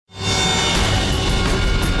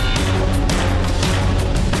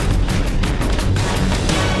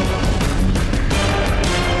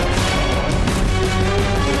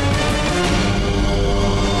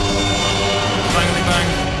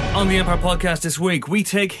the Empire podcast this week, we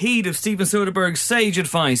take heed of Steven Soderbergh's sage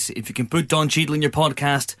advice. If you can put Don Cheadle in your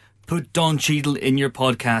podcast, put Don Cheadle in your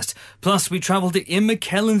podcast. Plus, we travel to Ian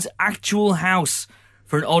McKellen's actual house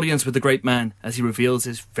for an audience with the great man as he reveals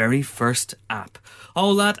his very first app.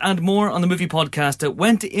 All that and more on the movie podcast that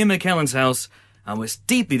went to Ian McKellen's house and was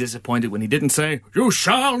deeply disappointed when he didn't say, "You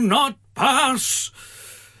shall not pass."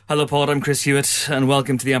 Hello, Pod, I'm Chris Hewitt, and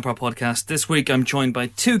welcome to the Empire podcast. This week, I'm joined by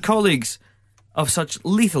two colleagues of such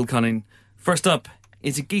lethal cunning. First up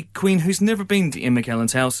is a geek queen who's never been to Ian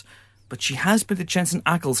McKellen's house, but she has been to Jensen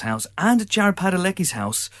Ackles' house and Jared Padalecki's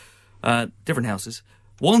house. Different houses.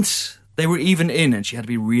 Once they were even in, and she had to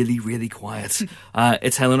be really, really quiet.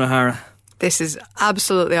 It's Helen O'Hara. This is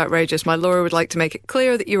absolutely outrageous. My lawyer would like to make it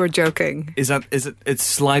clear that you were joking.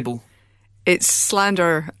 It's libel. It's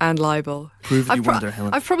slander and libel. Prove that you were there,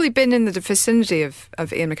 Helen. I've probably been in the vicinity of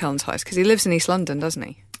Ian McKellen's house because he lives in East London, doesn't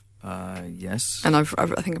he? Yes. And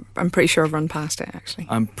I'm pretty sure I've run past it, actually.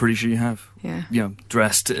 I'm pretty sure you have. Yeah. You know,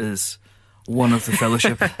 dressed as one of the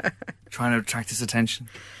fellowship, trying to attract his attention.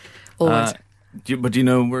 Always. Do you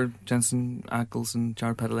know where Jensen Ackles and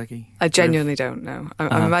Jared Padalecki I genuinely don't know.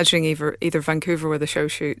 I'm imagining either Vancouver where the show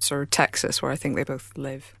shoots or Texas where I think they both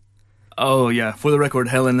live. Oh, yeah. For the record,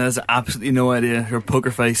 Helen has absolutely no idea. Her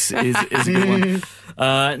poker face is a good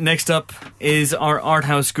one. Next up is our art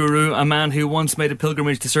house guru, a man who once made a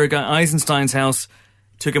pilgrimage to Sergei Eisenstein's house.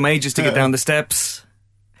 Took him ages to get down the steps.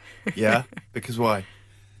 Yeah, because why?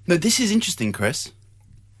 No, this is interesting, Chris.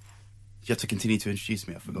 You have to continue to introduce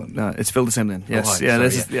me, I've forgotten. No, it's Phil Descendant. Yes, hi. yeah, Sorry,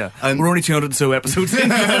 this yeah. is We're only 200 or so episodes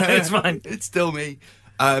in. It's fine. It's still me.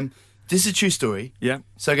 This is a true story. Yeah.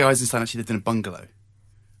 Sergei Eisenstein actually lived in a bungalow.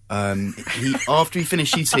 After he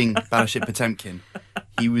finished shooting Battleship Potemkin,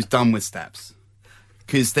 he was done with steps.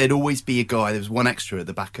 Because there'd always be a guy, there was one extra at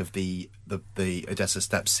the back of the Odessa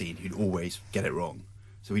steps scene who'd always get it wrong.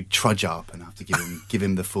 So we'd trudge up and have to give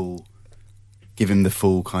him the full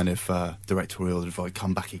kind of directorial advice,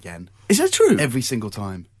 come back again. Is that true? Every single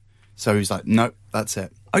time. So he's like, nope, that's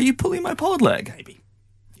it. Are you pulling my pod leg? Maybe.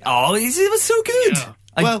 Oh, it was so good. Yeah.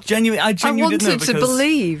 I genuinely didn't know. I wanted to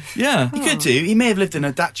believe. Yeah. He could do. He may have lived in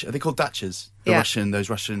a dacha. Are they called dachas? Those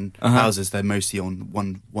Russian houses. They're mostly on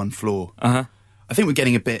one floor. Uh-huh. I think we're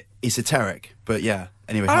getting a bit esoteric, but yeah.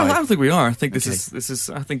 Anyway, I don't think we are. I think this is.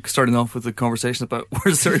 I think starting off with a conversation about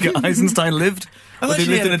where Sergei Eisenstein lived. Whether he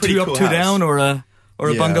lived in a 2 up, 2 down, or a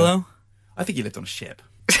bungalow. I think he lived on a ship.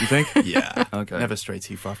 You think? Yeah. Okay. Never stray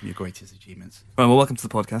too far from your greatest achievements. Right, well, welcome to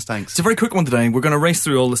the podcast. Thanks. It's a very quick one today. We're going to race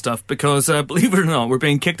through all the stuff because, believe it or not, we're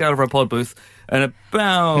being kicked out of our pod booth in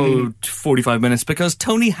about 45 minutes because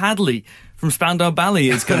Tony Hadley from Spandau Ballet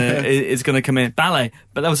is going to come in. Ballet,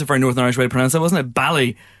 but that was a very Northern Irish way to pronounce that, wasn't it?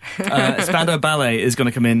 Ballet. Spandau Ballet is going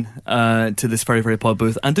to come in to this very, very pod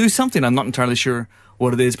booth and do something. I'm not entirely sure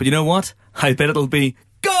what it is, but you know what? I bet it'll be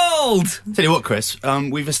gold! Tell you what, Chris,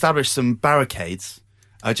 we've established some barricades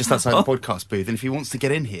just outside the podcast booth, and if he wants to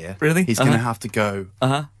get in here, really, he's going to have to go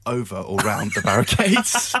over or round the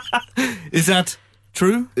barricades. Is that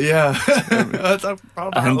true? Yeah.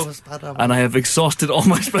 And I have exhausted all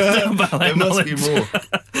my Spandau Ballet There must be more.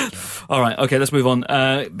 All right, okay, let's move on.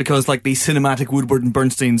 Because like the cinematic Woodward and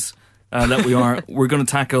Bernsteins that we are, we're going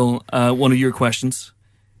to tackle one of your questions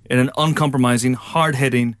in an uncompromising,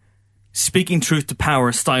 hard-hitting, speaking truth to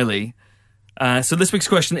power style. So this week's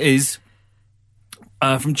question is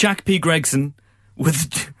from Jack P. Gregson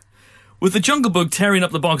with the Jungle Book tearing up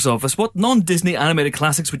the box office. What non-Disney animated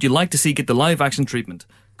classics would you like to see get the live-action treatment?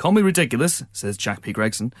 Call me ridiculous, says Jack P.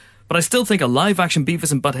 Gregson, but I still think a live-action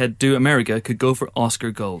Beavis and Butthead Do America could go for Oscar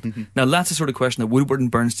Gold. Mm-hmm. Now that's the sort of question that Woodward and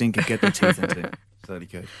Bernstein could get their teeth into. Certainly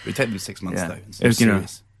could. It would take them 6 months though. It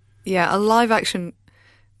was, yeah, a live-action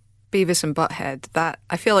Beavis and Butthead, that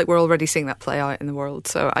I feel like we're already seeing that play out in the world,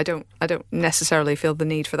 so I don't necessarily feel the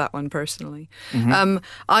need for that one personally. Mm-hmm.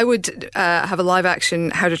 I would have a live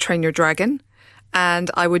action How to Train Your Dragon, and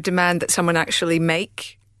I would demand that someone actually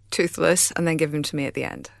make Toothless and then give him to me at the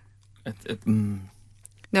end.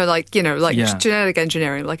 No, genetic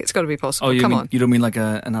engineering, like it's got to be possible. Oh, Come on. You don't mean like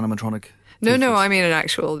an animatronic? No, Toothless? I mean an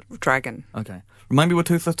actual dragon. Okay. Remind me what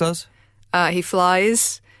Toothless does? He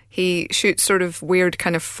flies. He shoots sort of weird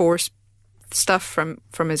kind of force stuff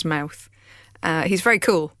from his mouth. He's very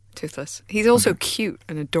cool, Toothless. He's also cute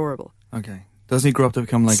and adorable. Okay. Doesn't he grow up to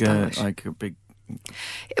become like Stylish. a big...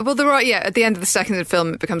 Well, at the end of the second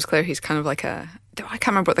film, it becomes clear he's kind of like I can't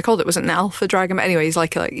remember what they called it. Was it an alpha dragon? But anyway, he's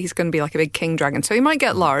he's going to be like a big king dragon. So he might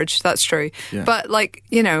get large, that's true. Yeah. But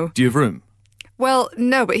Do you have room? Well,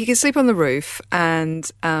 no, but he can sleep on the roof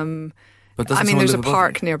and... But there's a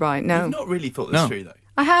park nearby. No. You've not really thought this through though.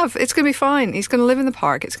 I have. It's going to be fine. He's going to live in the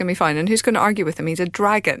park. It's going to be fine. And who's going to argue with him? He's a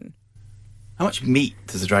dragon. How much meat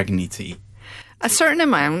does a dragon need to eat? A certain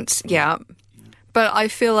amount, yeah. But I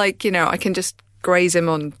feel like, I can just graze him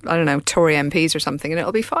on, I don't know, Tory MPs or something and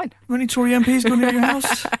it'll be fine. How many Tory MPs go near your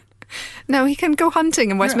house? No, he can go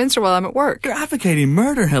hunting in Westminster while I'm at work. You're advocating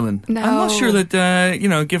murder, Helen. No. I'm not sure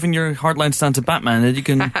that, given your hardline stance of Batman, that you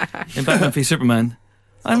can, in Batman v Superman,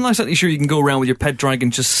 I'm not exactly sure you can go around with your pet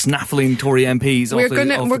dragon just snaffling Tory MPs We're off the going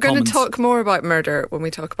to Commons. talk more about murder when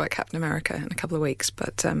we talk about Captain America in a couple of weeks,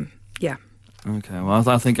 but yeah. Okay, well,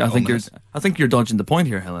 I think you're dodging the point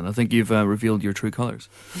here, Helen. I think you've revealed your true colours.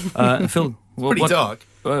 Phil, Pretty dark.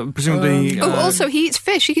 Presumably. Also, he eats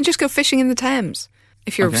fish. He can just go fishing in the Thames.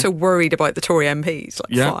 If you're so worried about the Tory MPs,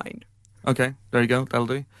 fine. Okay, there you go. That'll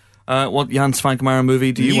do. What Jan Svankmajer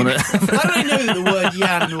movie do you want to... How did I know that the word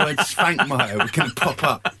Jan and the word Svankmajer were going to pop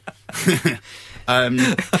up?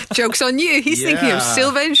 Joke's on you. He's thinking of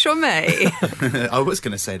Sylvain Chomet. I was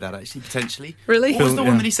going to say that, actually, potentially. Really? What was the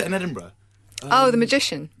one that he set in Edinburgh? The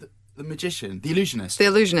Magician. The Magician. The Illusionist. The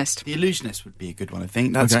Illusionist. The Illusionist would be a good one, I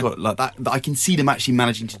think. That's got like that. I can see them actually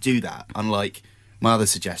managing to do that, unlike my other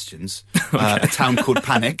suggestions. A Town Called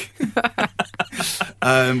Panic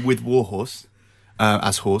with Warhorse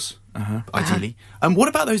as horse, ideally. What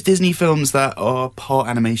about those Disney films that are part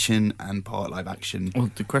animation and part live action?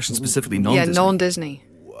 Well, the question specifically non-Disney. Yeah, non-Disney.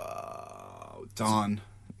 Wow, darn.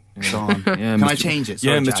 Yeah, Can I change it?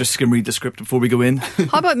 Sorry, yeah, Mr. Jack. Skim, read the script before we go in.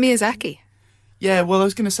 How about Miyazaki? Yeah, well, I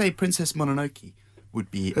was going to say Princess Mononoke would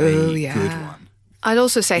be a good one. I'd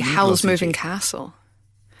also say New Howl's Glossy Moving Cheek. Castle.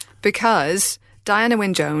 Because Diana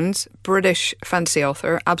Wynne Jones, British fantasy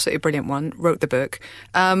author, absolutely brilliant one, wrote the book.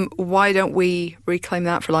 Why don't we reclaim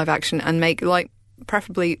that for live action and make,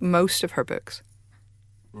 preferably most of her books?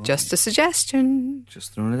 Right. Just a suggestion.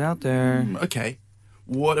 Just throwing it out there. Okay.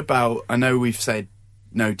 What about, I know we've said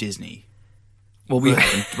no Disney. Well, we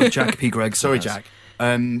haven't, but Jack P. Gregson Sorry, has. Jack.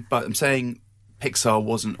 But I'm saying Pixar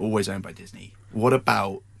wasn't always owned by Disney. What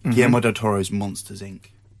about Guillermo del Toro's Monsters, Inc.?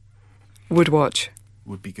 Would watch.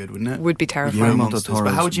 Would be good, wouldn't it? Would be terrifying. Real Guillermo del monsters. Toro's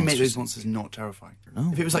But how would you make Monsters, those monsters not terrifying? No.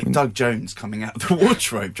 If it was like Doug Jones coming out of the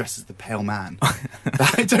wardrobe dressed as the Pale Man,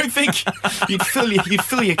 I don't think you'd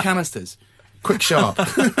fill your canisters. Quick, sharp.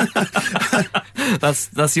 That's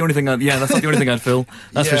the only thing. That's not the only thing I'd fill.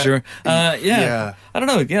 That's for sure. Yeah. I don't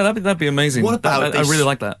know. Yeah, that'd be amazing. What about I really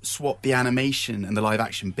like that. Swap the animation and the live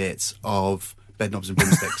action bits of Bedknobs and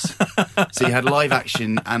Broomsticks. So you had live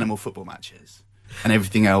action animal football matches, and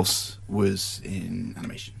everything else was in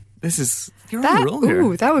animation. You're on a roll here.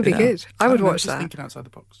 Ooh, that would be good. I would watch just that. Thinking outside the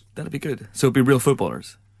box. That'd be good. So it'd be real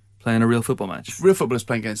footballers playing a real football match. Real footballers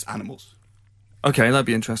playing against animals. Okay, that'd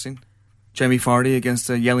be interesting. Jamie Vardy against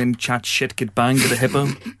a yelling chat shit get banged with a hippo.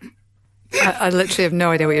 I literally have no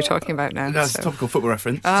idea what you're talking about now. That's a topical football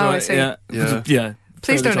reference. I see. Yeah.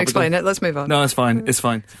 Please Fairly don't explain topical. it. Let's move on. No, it's fine. It's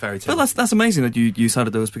fine. Fairy tale. But that's amazing that you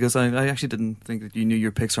cited those because I actually didn't think that you knew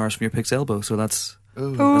your pick's arse from your pick's elbow. So that's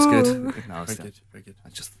good. No, Very good.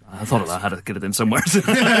 I thought I had to get it in somewhere.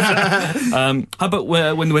 How about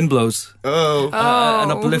when the wind blows?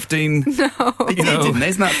 An uplifting. No. You didn't.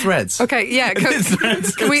 Isn't that Threads? Okay, yeah.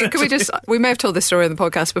 Can we just? We may have told this story on the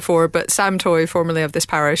podcast before, but Sam Toy, formerly of this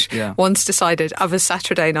parish, once decided of a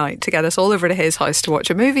Saturday night to get us all over to his house to watch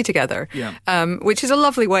a movie together. Yeah. Which is a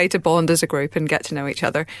lovely way to bond as a group and get to know each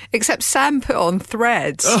other. Except Sam put on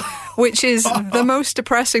Threads, which is the most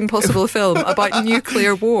depressing possible film about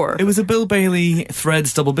nuclear war. It was a Bill Bailey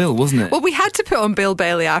Threads double bill, wasn't it? Well, we had to put on Bill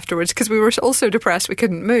Bailey afterwards because we were all so depressed we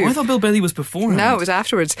couldn't move. Oh, I thought Bill Bailey was beforehand. No, it was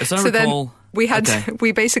afterwards. As I so recall, then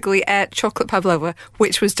we basically ate chocolate pavlova,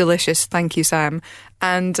 which was delicious. Thank you, Sam.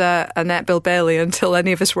 And ate Bill Bailey until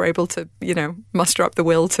any of us were able to, muster up the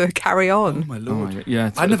will to carry on. Oh my lord!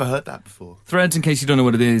 Yeah, I'd never heard that before. Threads, in case you don't know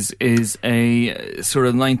what it is a sort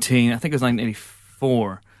of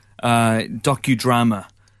 1984 docudrama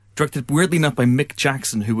directed weirdly enough by Mick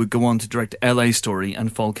Jackson, who would go on to direct LA Story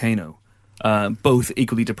and Volcano, both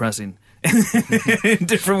equally depressing in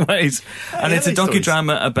different ways. And it's a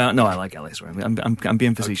docudrama about. No, I like LA Story. I'm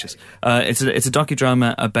being facetious. Okay. It's a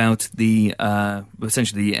docudrama about the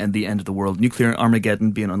essentially the end of the world, nuclear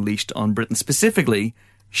Armageddon being unleashed on Britain, specifically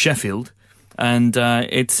Sheffield, and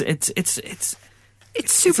it's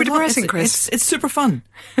super depressing, Chris. It's super fun.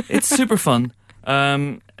 It's super fun.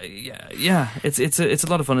 It's a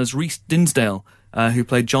lot of fun. It's Rhys Dinsdale, who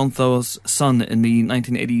played John Thaw's son in the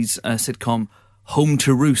 1980s sitcom Home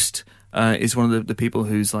to Roost, is one of the people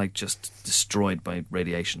who's just destroyed by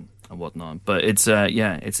radiation and whatnot. But it's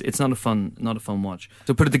not a fun watch.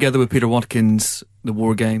 So put it together with Peter Watkins' The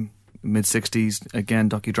War Game, mid-60s, again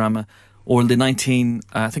docudrama, or the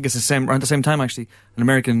I think it's around the same time actually, an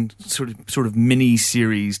American sort of mini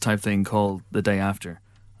series type thing called The Day After.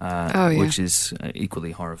 which is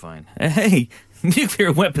equally horrifying. Hey,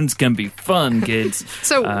 nuclear weapons can be fun, kids.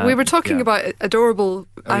 So we were talking about adorable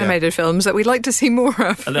animated films that we'd like to see more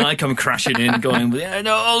of. And then I come crashing in going,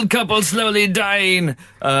 no, old couple slowly dying.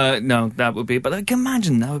 No, that would be... But I can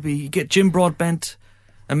imagine that would be... You get Jim Broadbent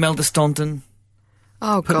and Melda Staunton.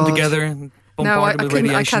 Oh, put God. them together and bombard them with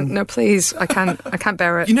radiation. I can't. No, please. I can't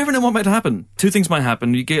bear it. You never know what might happen. Two things might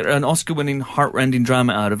happen. You get an Oscar-winning, heart-rending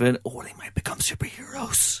drama out of it, or they might become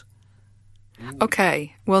superheroes.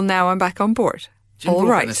 Okay. Well, now I'm back on board. Jim All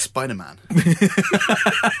Broadbent right. is Spider-Man.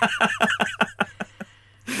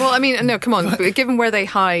 Well, I mean, no, come on. Given where they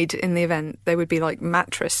hide in the event, they would be like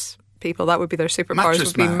mattress people. That would be their superpowers. Mattress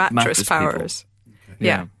Would be man. mattress powers. Okay.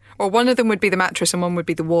 Yeah. Or one of them would be the mattress and one would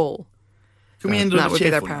be the wall. Can we end That on a would be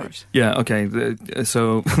their cheerful powers. Yeah, okay.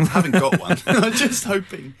 So... I haven't got one. I'm just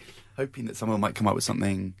hoping that someone might come up with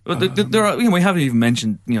something. Well, there are, we haven't even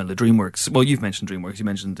mentioned, the DreamWorks. Well, you've mentioned DreamWorks. You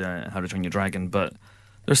mentioned How to Train Your Dragon, but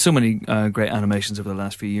there's so many great animations over the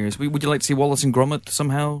last few years. Would you like to see Wallace and Gromit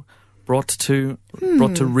somehow brought to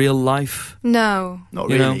real life? No. Not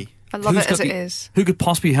You know? really. I love Who's it as got it the- is. Who could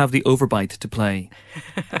possibly have the overbite to play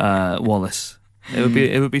Wallace?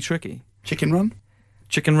 It would be tricky. Chicken Run?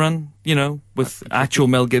 Chicken Run, with actual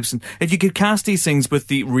Mel Gibson. If you could cast these things with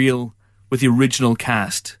the original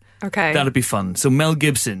cast, Okay. that'd be fun. So Mel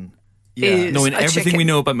Gibson, Is knowing a everything chicken. we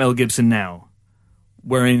know about Mel Gibson now,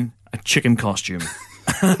 wearing a chicken costume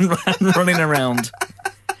and running around.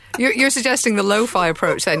 You're suggesting the lo-fi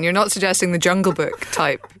approach then. You're not suggesting the Jungle Book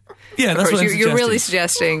type Yeah, that's approach. what I'm You're really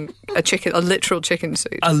suggesting. suggesting a literal chicken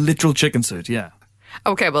suit. A literal chicken suit, yeah.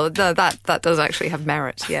 Okay, well, that does actually have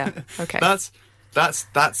merit, yeah. Okay. That's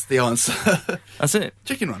the answer. That's it.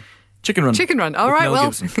 Chicken Run. Chicken Run. Chicken Run. All with right, Mel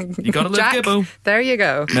well, Gibson. You gotta live Jack, Gibbo. there you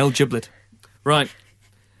go. Mel Giblet. Right.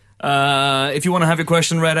 If you want to have your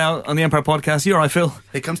question read out on the Empire Podcast, you all right, Phil?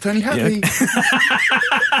 Here comes Tony Hadley.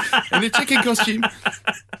 In a chicken costume.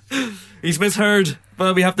 He's misheard,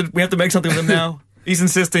 but we have to make something with him now. He's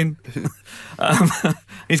insisting.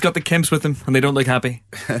 He's got the Kemps with him, and they don't look happy.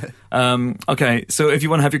 Okay, so if you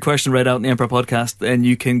want to have your question read out in the Empire Podcast, then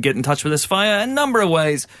you can get in touch with us via a number of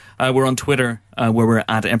ways. We're on Twitter, where we're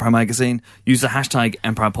at Empire Magazine. Use the hashtag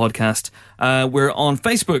Empire Podcast. We're on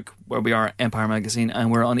Facebook, where we are Empire Magazine,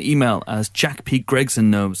 and we're on email, as Jack P.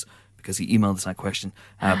 Gregson knows, because he emailed us that question,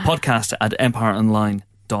 podcast@empireonline.com.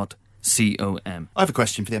 I have a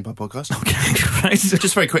question for the Empire Podcast. Okay, right.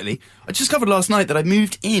 Just very quickly. I discovered last night that I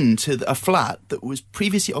moved into a flat that was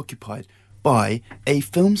previously occupied by a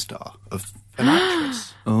film star, of an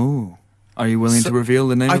actress. Oh. Are you willing to reveal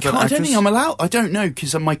the name of that I actress? don't think I'm allowed. I don't know,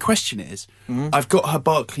 because my question is, I've got her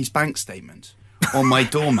Barclays bank statement on my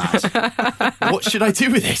doormat. What should I do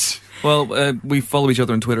with it? Well, we follow each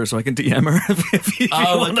other on Twitter, so I can DM her if you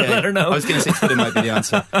want to let her know. I was going to say Twitter might be the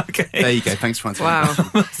answer. Okay. There you go. Thanks for answering. Wow.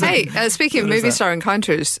 Hey, speaking of What is movie that? star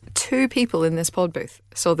encounters, 2 people in this pod booth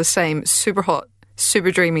saw the same super hot, super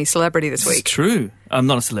dreamy celebrity this It's week. true. I'm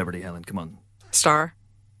not a celebrity, Helen. Come on. Star.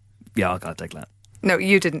 Yeah, I'll take that. No,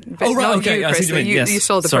 you didn't. But Oh, right. not Okay. you, I see Chris. what you mean. Yes. You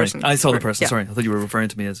saw the Sorry, person. I saw the person. Yeah. Sorry. I thought you were referring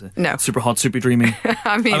to me as a No. super hot, super dreamy.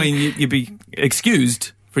 I mean, you'd be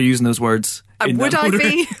excused for using those words. in would that I order.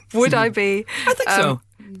 be? Would I be? I think so.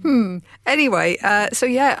 Anyway, so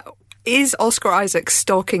yeah, is Oscar Isaac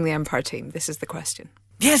stalking the Empire team? This is the question.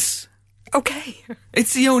 Yes. Okay.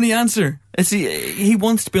 It's the only answer. He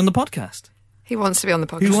wants to be on the podcast. He wants to be on the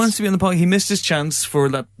podcast. He wants to be on the podcast. He missed his chance for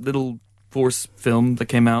that little Force film that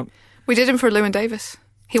came out. We did him for Llewyn Davis.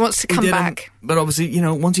 He wants to We come did him, back. but obviously,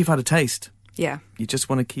 once you've had a taste, Yeah. you just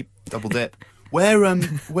want to keep... Double dip. Where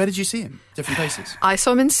did you see him? Different places. I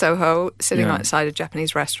saw him in Soho, sitting Yeah. outside a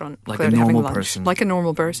Japanese restaurant, Like a clearly having normal lunch. person. Like a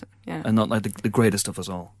normal person, yeah. and not like the greatest of us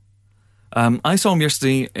all. I saw him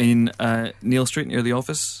yesterday in Neil Street near the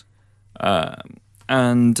office,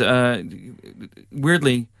 and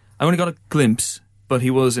weirdly, I only got a glimpse, but he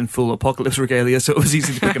was in full apocalypse regalia, so it was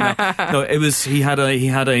easy to pick him out. No, he had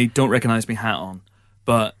a don't recognize me hat on,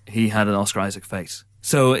 but he had an Oscar Isaac face,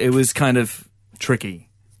 so it was kind of tricky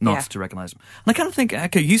not Yeah. to recognize him. And I kind of think,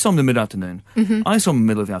 okay, you saw him in the mid-afternoon, I saw him in the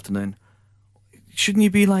middle of the afternoon. Shouldn't you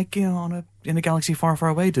be like in a galaxy far, far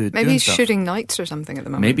away, dude? Maybe doing he's stuff? shooting knights or something at the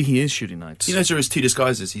moment. Maybe he is shooting knights. You know, there is 2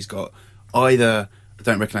 disguises. He's got either a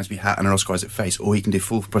Don't Recognise Me hat and an Oscar Isaac face, or he can do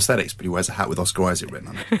full prosthetics, but he wears a hat with Oscar Isaac written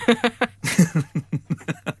on it.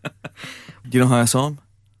 Do you know how I saw him?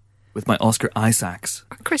 With my Oscar Isaacs.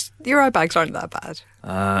 Chris, your eye bags aren't that bad.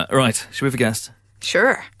 Right, should we have a guest?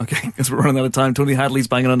 Sure. Okay, because we're running out of time. Tony Hadley's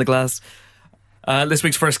banging on the glass. This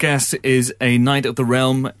week's first guest is a knight of the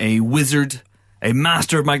realm, a wizard, a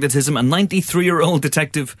master of magnetism, a 93-year-old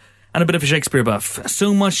detective, and a bit of a Shakespeare buff.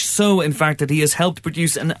 So much so, in fact, that he has helped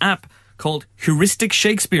produce an app called Heuristic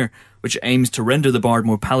Shakespeare, which aims to render the bard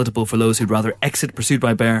more palatable for those who'd rather exit Pursued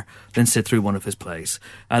by Bear than sit through one of his plays.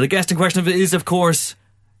 The guest in question is, of course,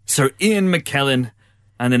 Sir Ian McKellen.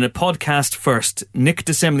 And in a podcast first, Nick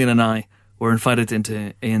DeSemlian and I were invited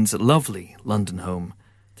into Ian's lovely London home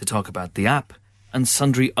to talk about the app and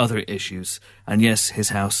sundry other issues. And yes, his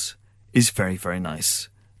house is very, very nice.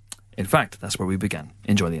 In fact, that's where we began.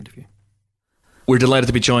 Enjoy the interview. We're delighted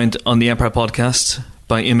to be joined on the Empire Podcast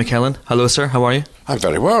by Ian McKellen. Hello, sir. How are you? I'm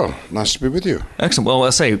very well. Nice to be with you. Excellent. Well,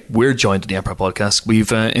 I'll say we're joined on the Empire Podcast.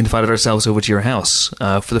 We've invited ourselves over to your house.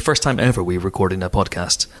 For the first time ever, we're recording a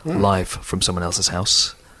podcast live from someone else's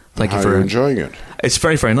house. Thank you for enjoying it. It's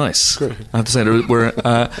very, very nice. Good. I have to say,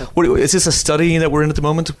 is this a study that we're in at the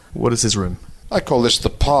moment? What is this room? I call this the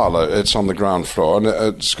parlour. It's on the ground floor, and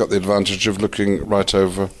it's got the advantage of looking right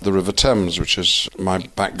over the River Thames, which is my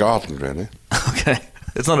back garden, really. Okay.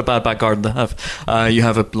 It's not a bad back garden to have. You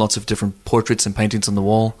have lots of different portraits and paintings on the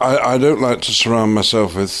wall. I don't like to surround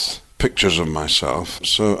myself with pictures of myself,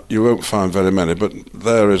 so you won't find very many, but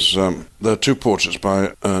there are two portraits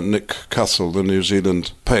by Nick Cuthell, the New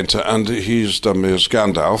Zealand painter, and he's done me as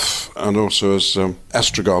Gandalf and also as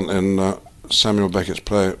Estragon in Samuel Beckett's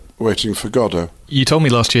play Waiting for Godot. You told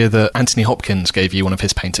me last year that Anthony Hopkins gave you one of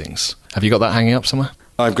his paintings. Have you got that hanging up somewhere?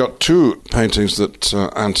 I've got two paintings that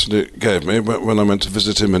Anthony gave me when I went to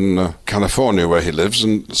visit him in California, where he lives,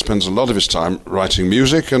 and spends a lot of his time writing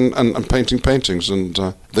music and painting paintings. And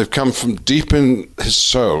they've come from deep in his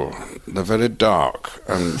soul. They're very dark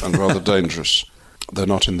and rather dangerous. They're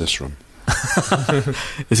not in this room.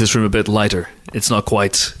 Is this room a bit lighter? It's not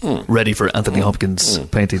quite ready for Anthony Hopkins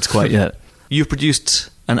paintings quite yet. You've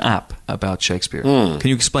produced an app about Shakespeare. Can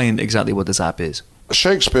you explain exactly what this app is?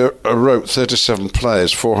 Shakespeare wrote 37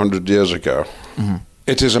 plays 400 years ago. Mm-hmm.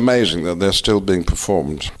 It is amazing that they're still being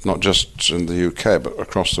performed, not just in the UK, but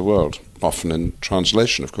across the world, often in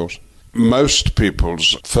translation, of course. Most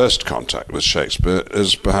people's first contact with Shakespeare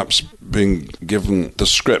is perhaps being given the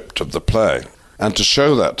script of the play. And to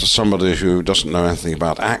show that to somebody who doesn't know anything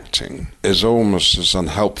about acting is almost as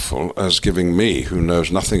unhelpful as giving me, who knows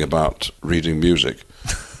nothing about reading music,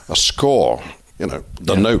 a score.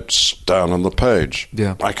 The notes down on the page.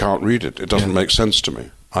 Yeah. I can't read it. It doesn't make sense to me.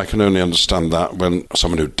 I can only understand that when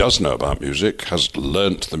someone who does know about music has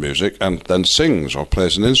learnt the music and then sings or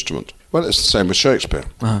plays an instrument. Well, it's the same with Shakespeare.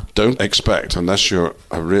 Uh-huh. Don't expect, unless you're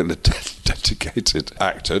a really dedicated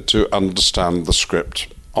actor, to understand the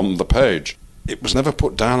script on the page. It was never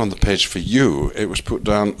put down on the page for you. It was put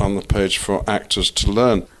down on the page for actors to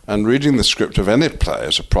learn. And reading the script of any play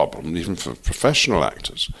is a problem, even for professional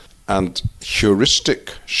actors. And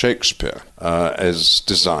Heuristic Shakespeare is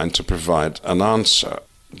designed to provide an answer.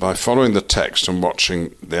 By following the text and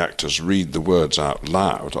watching the actors read the words out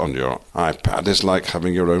loud on your iPad is like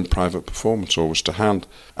having your own private performance always to hand.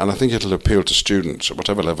 And I think it'll appeal to students at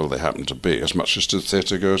whatever level they happen to be, as much as to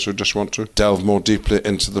theatre goers who just want to delve more deeply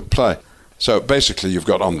into the play. So basically you've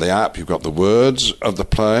got on the app, you've got the words of the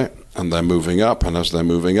play, and they're moving up, and as they're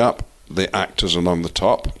moving up, the actors along the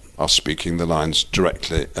top are speaking the lines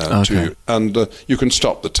directly to you. And you can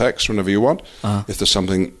stop the text whenever you want. If there's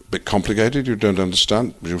something a bit complicated you don't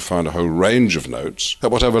understand, you'll find a whole range of notes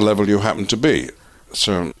at whatever level you happen to be.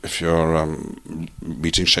 So if you're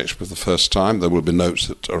meeting Shakespeare for the first time, there will be notes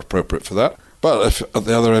that are appropriate for that. But if at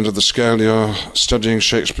the other end of the scale you're studying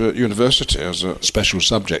Shakespeare at university as a special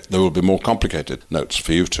subject, there will be more complicated notes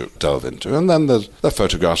for you to delve into. And then there are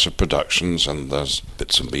photographs of productions, and there's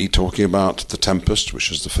bits of me talking about The Tempest,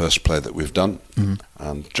 which is the first play that we've done. Mm-hmm.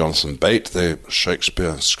 And Jonathan Bate, the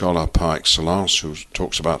Shakespeare scholar par excellence, who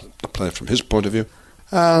talks about the play from his point of view.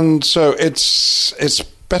 And so it's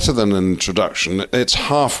better than an introduction. It's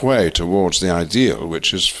halfway towards the ideal,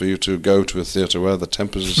 which is for you to go to a theatre where The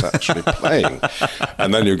Tempest is actually playing,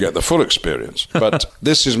 and then you get the full experience. But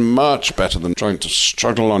this is much better than trying to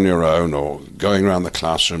struggle on your own or going around the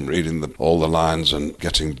classroom reading all the lines and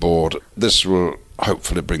getting bored. This will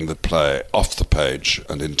hopefully bring the play off the page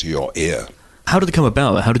and into your ear. How did it come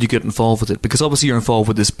about? How did you get involved with it? Because obviously you're involved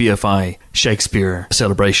with this BFI Shakespeare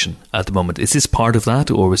celebration at the moment. Is this part of that,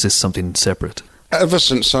 or is this something separate? Ever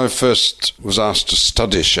since I first was asked to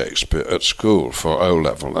study Shakespeare at school for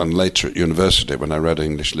O-level and later at university when I read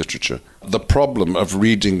English literature, the problem of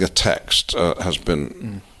reading a text has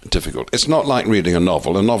been difficult. It's not like reading a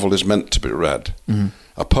novel. A novel is meant to be read. Mm-hmm.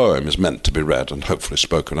 A poem is meant to be read and hopefully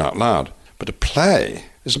spoken out loud. But a play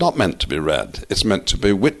is not meant to be read. It's meant to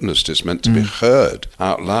be witnessed. It's meant to be heard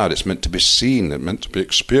out loud. It's meant to be seen. It's meant to be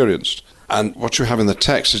experienced. And what you have in the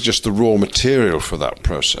text is just the raw material for that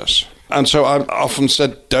process. And so I've often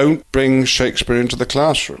said, don't bring Shakespeare into the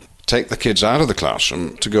classroom. Take the kids out of the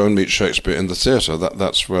classroom to go and meet Shakespeare in the theatre.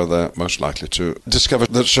 That's where they're most likely to discover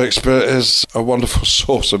that Shakespeare is a wonderful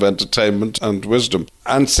source of entertainment and wisdom.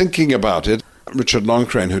 And thinking about it, Richard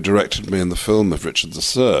Loncrane, who directed me in the film of Richard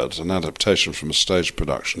III, an adaptation from a stage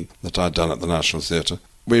production that I'd done at the National Theatre,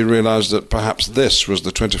 we realised that perhaps this was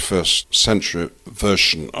the 21st century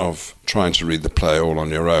version of trying to read the play all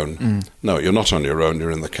on your own. No, you're not on your own.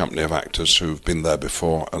 You're in the company of actors who've been there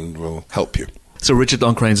before and will help you. So Richard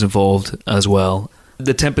Loncrane's involved as well.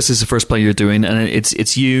 The Tempest is the first play you're doing, and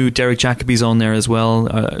it's you. Derek Jacobi's on there as well.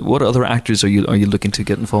 What other actors are you looking to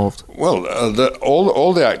get involved? Well,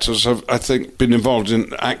 all the actors have, I think, been involved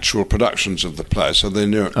in actual productions of the play, so they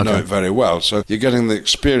know it very well. So you're getting the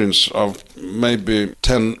experience of maybe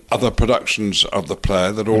 10 other productions of the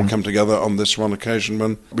play that all come together on this one occasion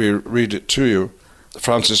when we read it to you.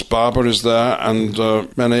 Francis Barber is there, and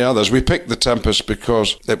many others. We picked The Tempest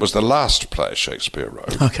because it was the last play Shakespeare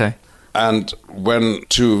wrote. Okay. And when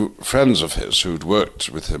two friends of his who'd worked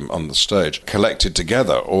with him on the stage collected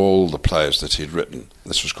together all the plays that he'd written,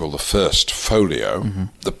 this was called the First Folio,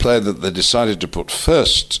 the play that they decided to put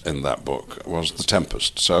first in that book was The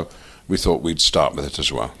Tempest. So we thought we'd start with it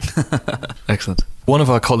as well. Excellent. One of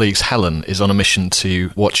our colleagues, Helen, is on a mission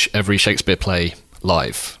to watch every Shakespeare play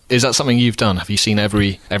live. Is that something you've done? Have you seen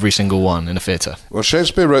every single one in a theatre? Well,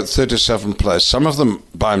 Shakespeare wrote 37 plays, some of them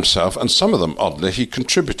by himself, and some of them, oddly, he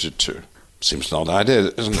contributed to. Seems an odd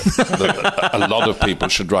idea, isn't it? That a lot of people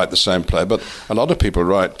should write the same play, but a lot of people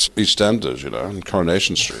write EastEnders, and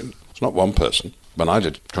Coronation Street. It's not one person. When I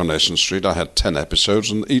did Coronation Street, I had 10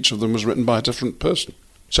 episodes, and each of them was written by a different person.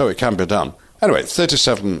 So it can be done. Anyway,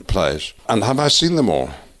 37 plays. And have I seen them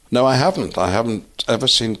all? No, I haven't. I haven't ever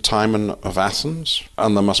seen Timon of Athens,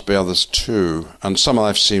 and there must be others too. And some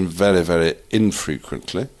I've seen very, very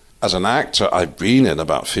infrequently. As an actor, I've been in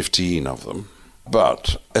about 15 of them.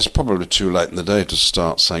 But it's probably too late in the day to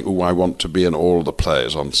start saying, I want to be in all the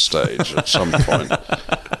plays on stage at some point.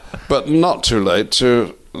 But not too late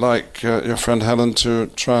to, like your friend Helen, to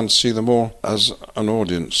try and see them all as an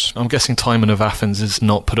audience. I'm guessing Timon of Athens is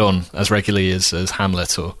not put on as regularly as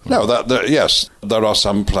Hamlet or... No, yes, there are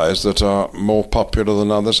some plays that are more popular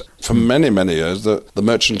than others. For many, many years, the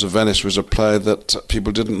Merchant of Venice was a play that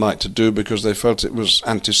people didn't like to do because they felt it was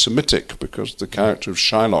anti-Semitic, because the character of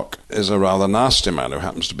Shylock is a rather nasty man who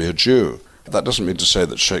happens to be a Jew. That doesn't mean to say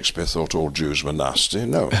that Shakespeare thought all Jews were nasty.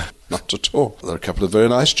 No, not at all. There are a couple of very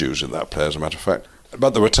nice Jews in that play, as a matter of fact.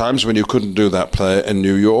 But there were times when you couldn't do that play in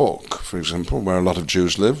New York, for example, where a lot of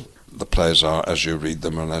Jews live. The plays are as you read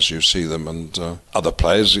them and as you see them, and other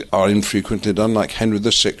plays are infrequently done, like Henry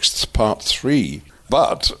VI, Part 3.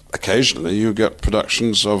 But occasionally you get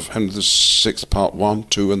productions of Henry VI, Part 1,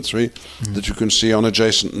 2 and 3 that you can see on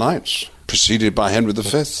adjacent nights, preceded by Henry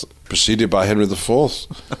V, preceded by Henry IV,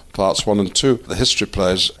 Parts 1 and 2, the history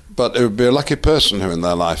plays. But it would be a lucky person who in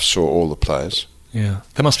their life saw all the plays. Yeah.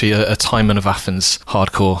 There must be a Timon of Athens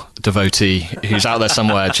hardcore devotee who's out there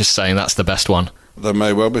somewhere just saying that's the best one. There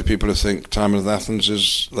may well be people who think Timon of Athens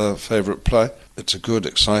is their favourite play. It's a good,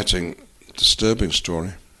 exciting, disturbing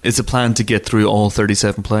story. Is the plan to get through all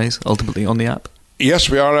 37 plays ultimately on the app? Yes,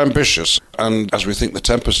 we are ambitious, and as we think The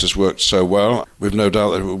Tempest has worked so well, we've no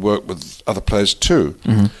doubt that it will work with other plays too.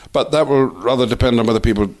 But that will rather depend on whether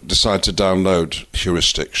people decide to download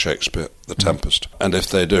heuristic Shakespeare, The Tempest. And if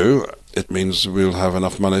they do, it means we'll have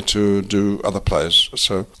enough money to do other plays.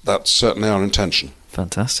 So that's certainly our intention.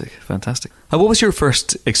 Fantastic. What was your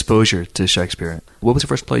first exposure to Shakespeare? What was the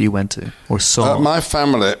first play you went to or saw? My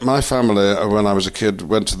family, when I was a kid,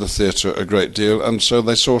 went to the theatre a great deal, and so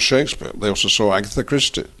they saw Shakespeare. They also saw Agatha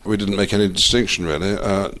Christie. We didn't make any distinction, really.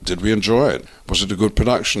 Did we enjoy it? Was it a good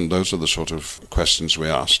production? Those are the sort of questions we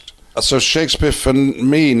asked. So Shakespeare, for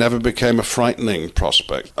me, never became a frightening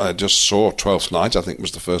prospect. I just saw Twelfth Night, I think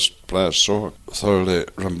was the first play I saw, a thoroughly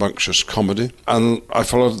rambunctious comedy. And I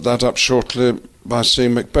followed that up shortly by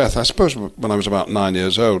seeing Macbeth. I suppose when I was about 9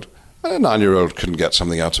 years old. A 9-year-old can get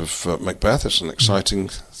something out of Macbeth. It's an exciting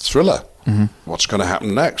thriller. What's going to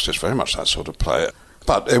happen next? It's very much that sort of play.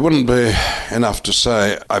 But it wouldn't be enough to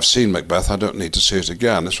say, I've seen Macbeth, I don't need to see it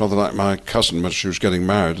again. It's rather like my cousin when she was getting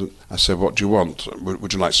married. I said, what do you want?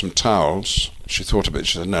 Would you like some towels? She thought a bit.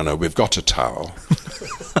 She said, no, we've got a towel.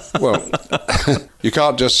 Well, you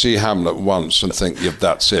can't just see Hamlet once and think,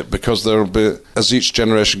 that's it, because there will be, as each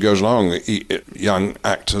generation goes along, young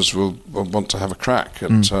actors will want to have a crack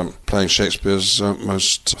at playing Shakespeare's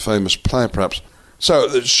most famous play, perhaps.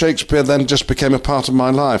 So Shakespeare then just became a part of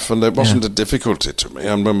my life, and it wasn't a difficulty to me.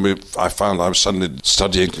 And when I found I was suddenly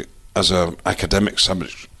studying as an academic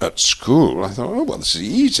subject at school, I thought, this is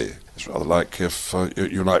easy. It's rather like if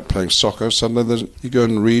you like playing soccer, suddenly you go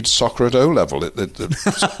and read soccer at O-level.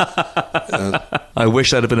 I wish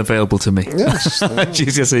that had been available to me. Yes.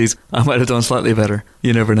 GCSEs. I might have done slightly better.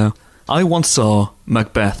 You never know. I once saw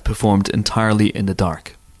Macbeth performed entirely in the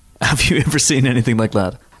dark. Have you ever seen anything like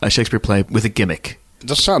that? A Shakespeare play with a gimmick? It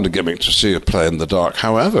does sound a gimmick to see a play in the dark.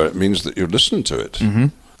 However, it means that you listen to it. Mm-hmm.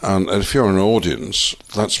 And if you're an audience,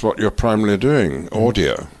 that's what you're primarily doing,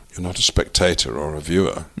 audio. You're not a spectator or a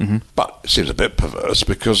viewer. Mm-hmm. But it seems a bit perverse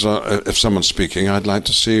because if someone's speaking, I'd like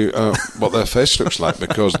to see what their face looks like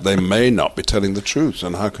because they may not be telling the truth.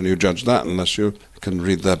 And how can you judge that unless you can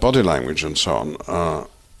read their body language and so on?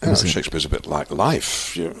 Shakespeare's a bit like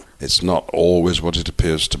life. It's not always what it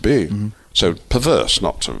appears to be. Mm-hmm. So perverse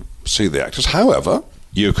not to see the actors. However,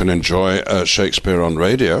 you can enjoy Shakespeare on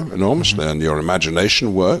radio enormously, and your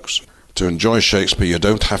imagination works. To enjoy Shakespeare, you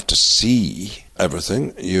don't have to see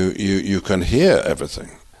everything. You can hear everything.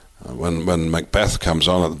 When Macbeth comes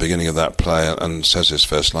on at the beginning of that play and says his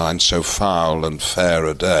first line, "So foul and fair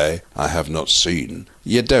a day I have not seen,"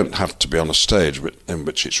 you don't have to be on a stage in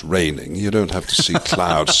which it's raining. You don't have to see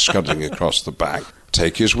clouds scudding across the back.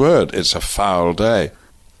 Take his word, it's a foul day.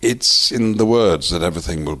 It's in the words that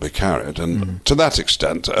everything will be carried, and to that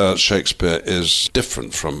extent, Shakespeare is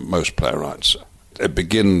different from most playwrights. It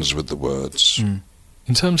begins with the words.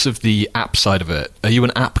 In terms of the app side of it, are you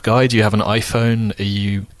an app guy? Do you have an iPhone? Are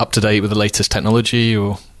you up to date with the latest technology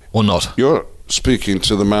or not? You're speaking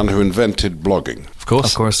to the man who invented blogging. Of course.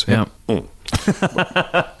 Of course, yeah.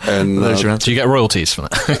 And do you get royalties from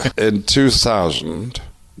that? In 2000,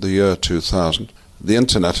 the year 2000, the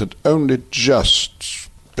internet had only just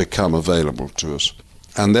become available to us.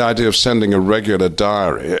 And the idea of sending a regular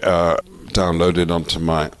diary downloaded onto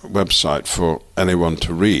my website for anyone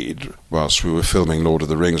to read whilst we were filming Lord of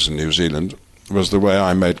the Rings in New Zealand was the way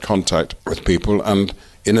I made contact with people, and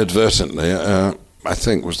inadvertently I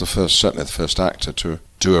think was certainly the first actor to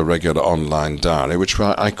do a regular online diary, which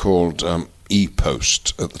I called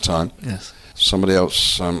e-post at the time. Yes. Somebody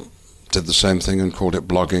else did the same thing and called it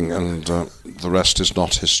blogging, and the rest is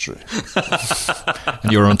not history.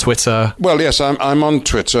 And you're on Twitter? Well, yes, I'm on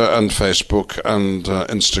Twitter and Facebook and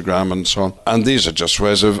Instagram and so on. And these are just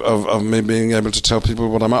ways of me being able to tell people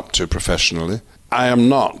what I'm up to professionally. I am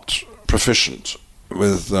not proficient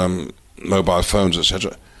with mobile phones,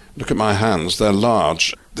 etc. Look at my hands, they're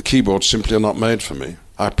large. The keyboards simply are not made for me.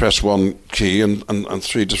 I press one key and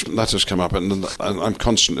 3 different letters come up, and I'm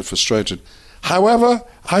constantly frustrated. However,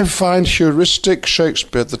 I find heuristic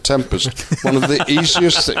Shakespeare the Tempest one of the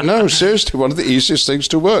easiest things. No, seriously, one of the easiest things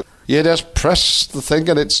to work. You just press the thing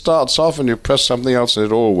and it starts off, and you press something else and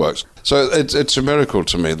it all works. So it's a miracle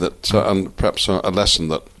to me that, and perhaps a lesson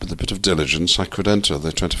that with a bit of diligence I could enter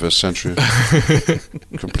the 21st century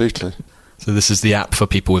completely. So this is the app for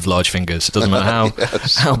people with large fingers. It doesn't matter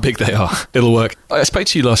how big they are. It'll work. I spoke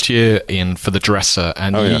to you last year, Ian, for The Dresser,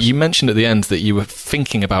 and you mentioned at the end that you were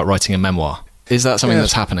thinking about writing a memoir. Is that something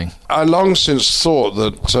that's happening? I long since thought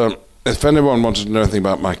that if anyone wanted to know anything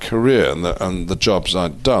about my career and the jobs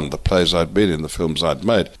I'd done, the plays I'd been in, the films I'd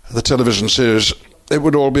made, the television series, it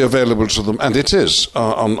would all be available to them, and it is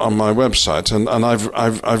on my website. And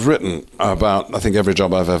I've written about, I think, every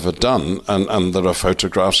job I've ever done, and there are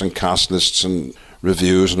photographs and cast lists and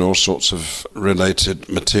reviews and all sorts of related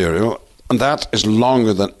material. And that is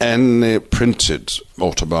longer than any printed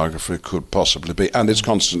autobiography could possibly be, and it's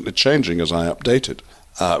constantly changing as I update it,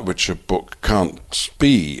 which a book can't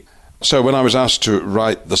be. So when I was asked to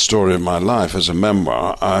write the story of my life as a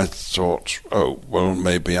memoir, I thought,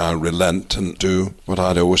 maybe I'll relent and do what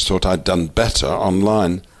I'd always thought I'd done better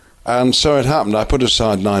online. And so it happened. I put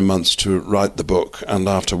aside 9 months to write the book, and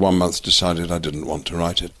after 1 month decided I didn't want to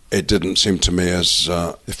write it. It didn't seem to me as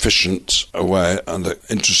efficient a way and an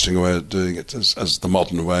interesting way of doing it as the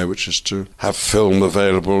modern way, which is to have film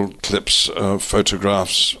available, clips,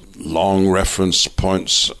 photographs, long reference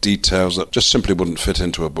points, details that just simply wouldn't fit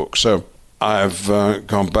into a book. So I've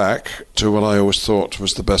gone back to what I always thought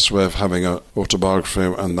was the best way of having an autobiography,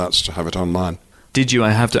 and that's to have it online. Did you,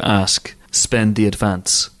 I have to ask, spend the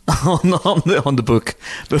advance on the book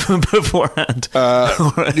beforehand?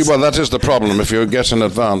 Well, that is the problem. If you get an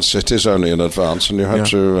advance, it is only an advance, and you have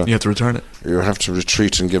to return it. You have to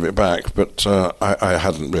retreat and give it back. But I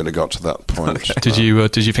hadn't really got to that point. Okay. Did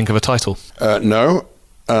you think of a title? No.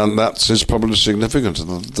 And that is probably significant,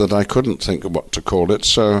 that I couldn't think of what to call it,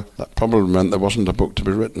 so that probably meant there wasn't a book to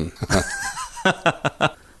be written.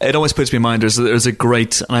 It always puts me in mind, there's a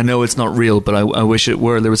great, and I know it's not real, but I wish it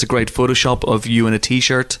were, there was a great Photoshop of you in a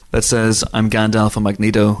t-shirt that says, "I'm Gandalf and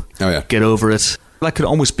Magneto, Oh yeah, get over it." That could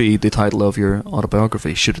almost be the title of your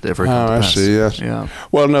autobiography, should it ever come to pass. I see, yes. Yeah.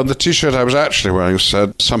 Well, no, the T-shirt I was actually wearing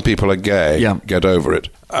said, "Some people are gay, get over it."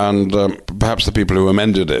 And perhaps the people who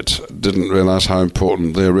amended it didn't realise how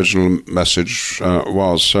important the original message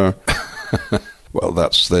was. So, well,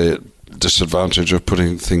 that's the disadvantage of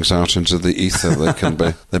putting things out into the ether.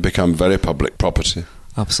 They become very public property.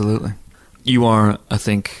 Absolutely. You are, I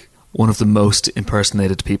think, one of the most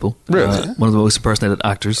impersonated people. Really? One of the most impersonated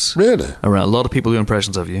actors. Really? Around. A lot of people do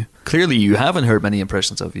impressions of you. Clearly, you haven't heard many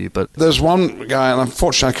impressions of you, but... There's one guy, and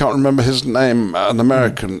unfortunately I can't remember his name, an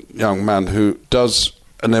American young man who does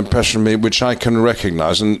an impression of me which I can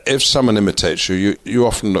recognise. And if someone imitates you, you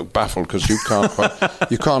often look baffled because you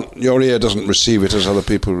can't, your ear doesn't receive it as other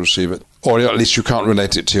people receive it. Or at least you can't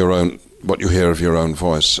relate it to your own, what you hear of your own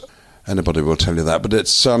voice. Anybody will tell you that. But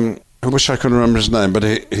it's, I wish I could remember his name, but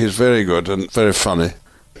he's very good and very funny.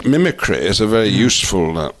 Mimicry is a very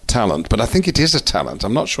useful talent, but I think it is a talent.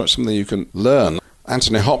 I'm not sure it's something you can learn.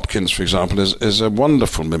 Anthony Hopkins, for example, is a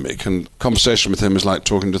wonderful mimic, and conversation with him is like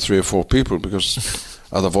talking to 3 or 4 people because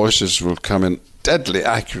other voices will come in deadly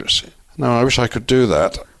accuracy. No, I wish I could do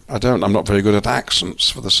that. I'm not very good at accents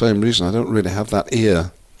for the same reason. I don't really have that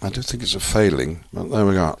ear. I do think it's a failing, but there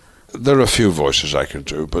we go. There are a few voices I can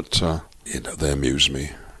do, but, they amuse me.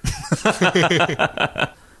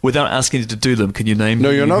 Without asking you to do them, can you name No,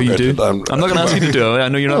 you're not who you do? I'm not going to ask you to do it. I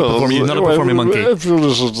know you're not a performing monkey. If you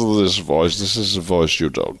listen to this is a voice you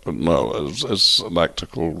don't know. It's an actor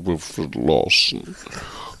called Wilfrid Lawson,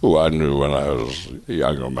 who I knew when I was a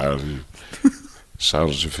younger man. He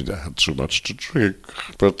sounds as if he had too much to drink.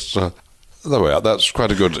 But there we are. That's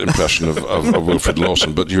quite a good impression of Wilfrid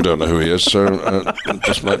Lawson, but you don't know who he is, so it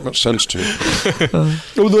doesn't make much sense to you.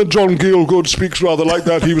 Then John Gielgud speaks rather like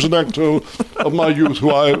that. He was an actor of my youth who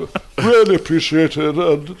I really appreciated.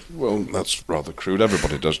 And, well, that's rather crude.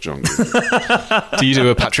 Everybody does John Gielgud. Do you do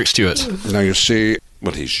a Patrick Stewart? Now, you see,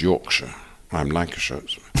 well, he's Yorkshire. I'm Lancashire.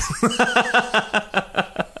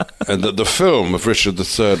 And the film of Richard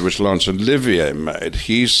III, which Laurence Olivier made,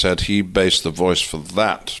 he said he based the voice for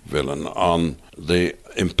that villain on the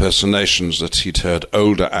impersonations that he'd heard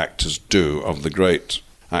older actors do of the great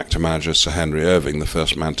actor-manager Sir Henry Irving, the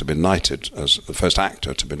first man to be knighted, as the first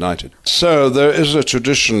actor to be knighted. So there is a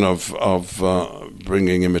tradition of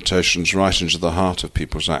bringing imitations right into the heart of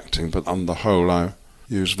people's acting, but on the whole I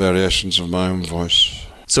use variations of my own voice.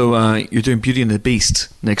 So you're doing Beauty and the Beast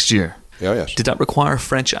next year. Yeah, yes. Did that require a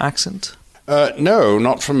French accent? No,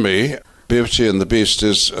 not from me. Beauty and the Beast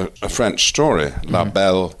is a French story, La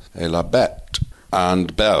Belle et la Bête.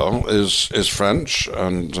 And Belle is French,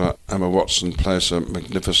 and Emma Watson plays her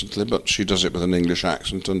magnificently, but she does it with an English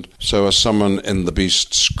accent. And so as someone in the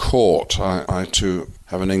Beast's court, I too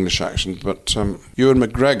have an English accent. But Ewan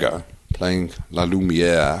McGregor, playing La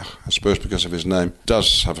Lumière, I suppose because of his name,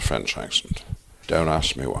 does have a French accent. Don't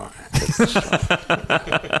ask me why.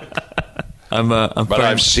 But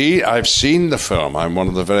I've seen the film. I'm one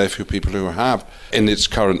of the very few people who have in its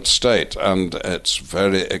current state, and it's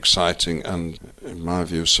very exciting and, in my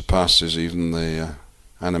view, surpasses even the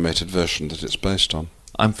animated version that it's based on.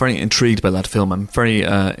 I'm very intrigued by that film. I'm very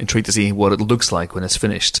intrigued to see what it looks like when it's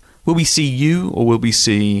finished. Will we see you, or will we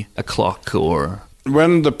see a clock, or...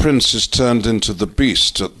 When the prince is turned into the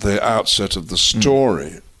beast at the outset of the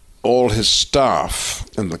story... all his staff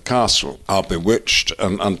in the castle are bewitched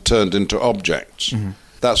and turned into objects. Mm-hmm.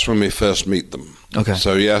 That's when we first meet them. Okay.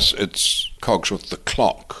 So yes, it's Cogsworth the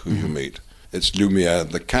clock who you meet. It's Lumière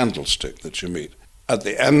the candlestick that you meet. At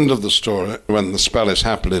the end of the story, when the spell is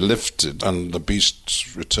happily lifted and the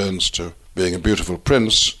beast returns to being a beautiful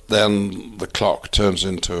prince, then the clock turns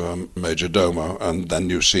into a major domo, and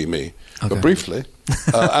then you see me. Okay. But briefly.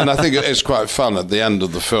 And I think it's quite fun at the end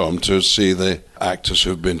of the film to see the actors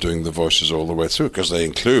who've been doing the voices all the way through, because they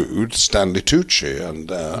include Stanley Tucci and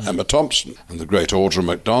Emma Thompson and the great Audra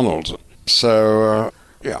McDonald. So,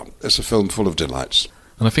 it's a film full of delights.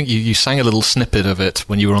 And I think you sang a little snippet of it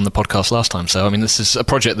when you were on the podcast last time. So, I mean, this is a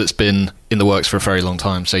project that's been in the works for a very long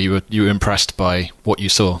time. So you were impressed by what you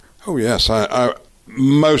saw? Oh, yes.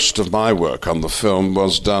 Most of my work on the film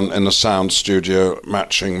was done in a sound studio,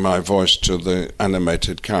 matching my voice to the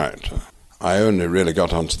animated character. I only really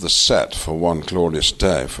got onto the set for one glorious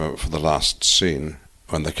day for the last scene,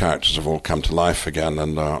 when the characters have all come to life again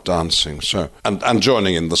and are dancing and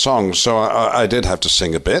joining in the songs. So I did have to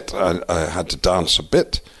sing a bit, I had to dance a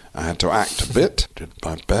bit, I had to act a bit, did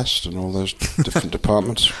my best in all those different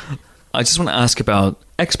departments. I just want to ask about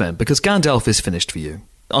X-Men, because Gandalf is finished for you.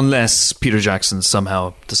 Unless Peter Jackson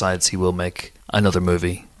somehow decides he will make another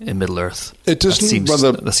movie in Middle-earth. It isn't.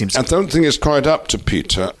 I don't think it's quite up to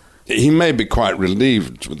Peter. he may be quite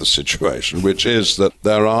relieved with the situation, which is that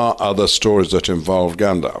there are other stories that involve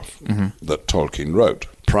Gandalf that Tolkien wrote,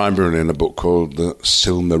 primarily in a book called The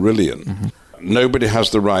Silmarillion. Nobody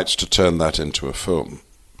has the rights to turn that into a film.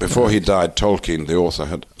 Before he died, Tolkien, the author,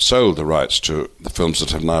 had sold the rights to the films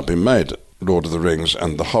that have now been made, Lord of the Rings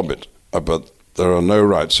and The Hobbit. But there are no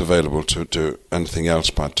rights available to do anything else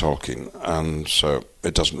by Tolkien, and so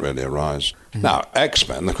it doesn't really arise. Now,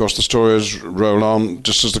 X-Men, of course, the stories roll on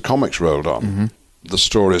just as the comics rolled on. The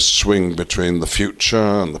stories swing between the future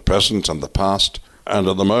and the present and the past, and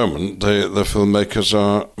at the moment, the filmmakers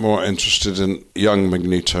are more interested in young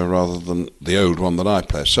Magneto rather than the old one that I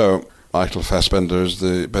play. So Michael Fassbender is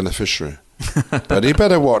the beneficiary. But he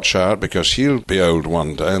better watch out, because he'll be old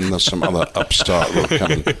one day and there's some other upstart will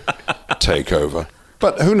come and take over.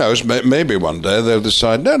 But who knows, maybe one day they'll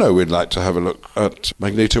decide, no, we'd like to have a look at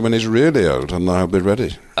Magneto when he's really old, and I'll be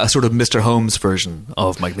ready. A sort of Mr. Holmes version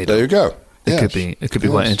of Magneto. There you go. It could be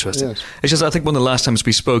quite interesting. Yes. It's just, I think one of the last times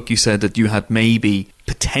we spoke, you said that you had maybe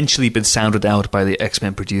potentially been sounded out by the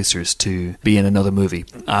X-Men producers to be in another movie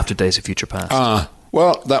after Days of Future Past.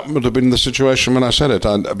 Well, that would have been the situation when I said it,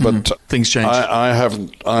 but things change. I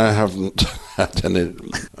haven't had any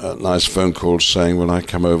nice phone calls saying, "Will I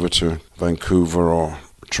come over to Vancouver or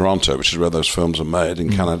Toronto," which is where those films are made in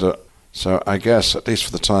Canada. So I guess, at least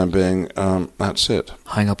for the time being, that's it.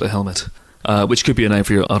 Hang up the helmet, which could be a name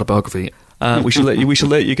for your autobiography. We should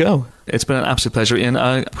let you go. It's been an absolute pleasure,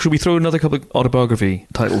 Ian. Should we throw another couple of autobiography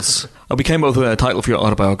titles? We came up with a title for your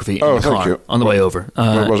autobiography in the car on the way over.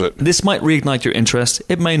 What was it? This might reignite your interest.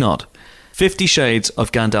 It may not. 50 Shades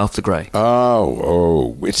of Gandalf the Grey.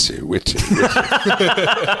 Oh, witty.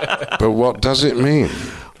 But what does it mean?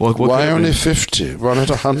 Why only 50? Why not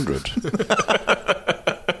 100?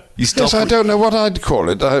 Yes, I don't know what I'd call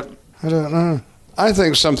it. I don't know. I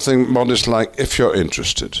think something modest like, if you're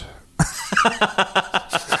interested.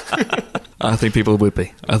 I think people would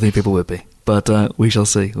be. But we shall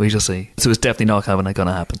see. So it's definitely not going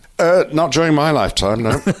to happen. Not during my lifetime,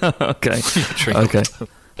 no. Okay. Okay.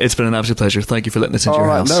 It's been an absolute pleasure. Thank you for letting us into your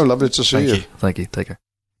house. No, lovely to see you. Thank you. Take care.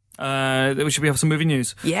 Should we have some movie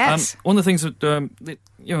news? Yes. One of the things that,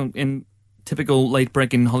 in typical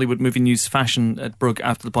late-breaking Hollywood movie news fashion at Brooke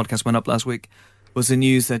after the podcast went up last week was the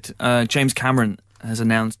news that James Cameron has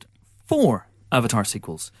announced 4 Avatar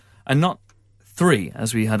sequels, and not 3,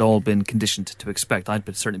 as we had all been conditioned to expect. I'd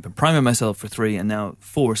certainly been priming myself for 3, and now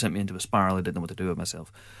 4 sent me into a spiral. I didn't know what to do with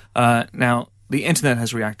myself. Now, the internet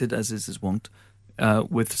has reacted, as is his wont,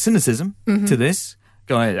 with cynicism to this,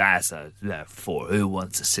 going, that's a 4. Who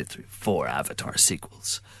wants to sit through 4 Avatar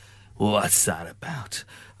sequels? What's that about?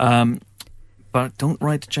 But don't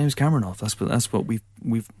write James Cameron off. That's what we've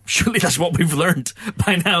surely that's what we've learned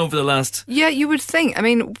by now over the last you would think. I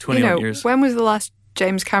mean, 20 years. When was the last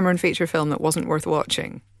James Cameron feature film that wasn't worth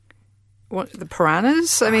watching? What, the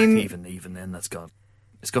Piranhas? I mean, even then, it's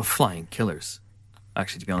got flying killers.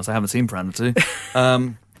 Actually, to be honest, I haven't seen Piranha 2,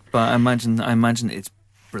 but I imagine it's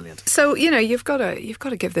brilliant. So you've got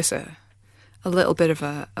to give this a little bit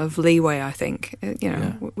of leeway. I think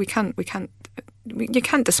you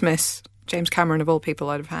can't dismiss James Cameron, of all people,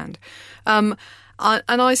 out of hand. And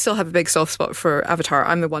I still have a big soft spot for Avatar.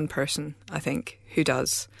 I'm the one person, I think, who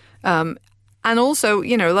does. And also,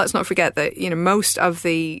 let's not forget that, most of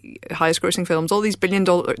the highest grossing films, all these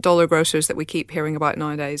billion-dollar grossers that we keep hearing about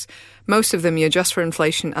nowadays, most of them you adjust for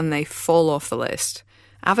inflation and they fall off the list.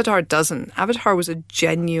 Avatar doesn't. Avatar was a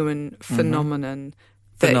genuine phenomenon.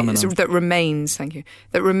 That remains, thank you,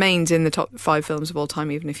 that remains in the top 5 films of all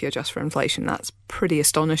time, even if you adjust for inflation. That's pretty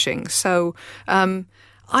astonishing. So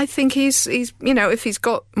I think he's if he's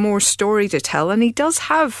got more story to tell, and he does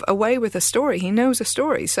have a way with a story, he knows a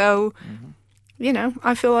story. So,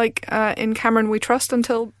 I feel like in Cameron we trust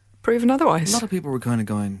until proven otherwise. A lot of people were kind of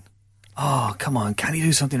going, oh, come on, can he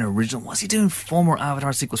do something original? What's he doing 4 more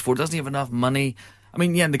Avatar sequels for? Doesn't he have enough money? I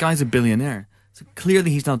mean, the guy's a billionaire. So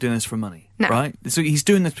clearly he's not doing this for money, right? So he's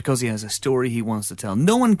doing this because he has a story he wants to tell.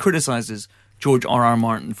 No one criticizes George R.R.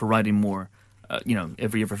 Martin for writing more,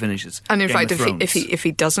 if he ever finishes. And in fact, if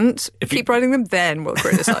he doesn't keep writing them, then we'll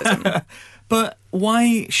criticize him. But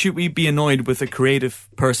why should we be annoyed with a creative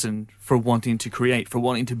person for wanting to create, for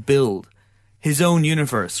wanting to build his own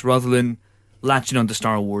universe, rather than latching onto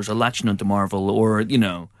Star Wars or latching onto Marvel or,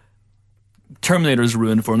 Terminator's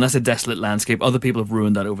ruined for him. That's a desolate landscape. Other people have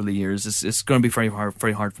ruined that over the years. It's going to be very hard for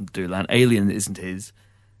him to do that. Alien isn't his.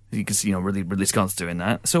 You can see, Ridley Scott's doing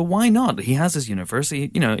that. So why not? He has his universe.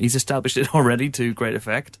 He's established it already to great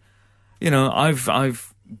effect.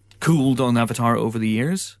 I've cooled on Avatar over the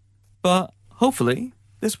years, but hopefully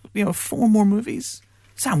there's 4 more movies.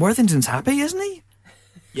 Sam Worthington's happy, isn't he?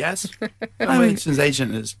 Yes. Winston's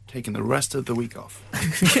agent has taken the rest of the week off.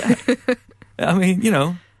 I mean,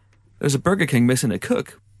 there's a Burger King missing a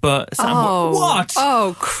cook, but Sam, what?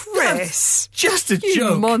 Oh, Chris. That's just a You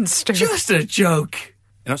joke. monster. Just a joke.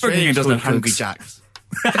 In Australia, Burger King doesn't have Hungry cooks. Jacks.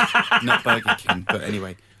 Not Burger King, but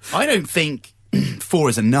anyway. I don't think 4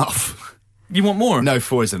 is enough. You want more? No,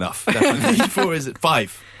 4 is enough. Definitely. 4 is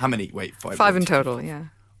 5. How many? Wait, 5. 5 in total, yeah.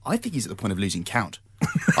 I think he's at the point of losing count.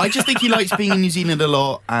 I just think he likes being in New Zealand a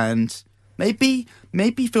lot, and maybe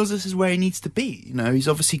feels this is where he needs to be. He's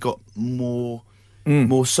obviously got more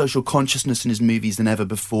social consciousness in his movies than ever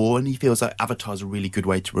before, and he feels like Avatar's a really good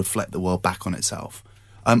way to reflect the world back on itself.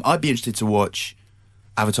 I'd be interested to watch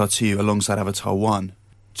Avatar 2 alongside Avatar 1.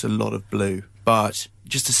 It's a lot of blue, but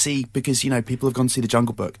just to see, because people have gone to see The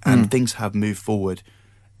Jungle Book, and things have moved forward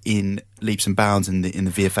in leaps and bounds in the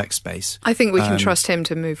VFX space. I think we can trust him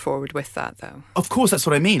to move forward with that, though. Of course, that's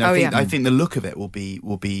what I mean. I Yeah. think the look of it will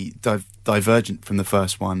be divergent from the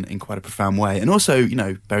first one in quite a profound way. And also,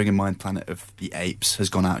 bearing in mind Planet of the Apes has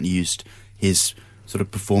gone out and used his sort of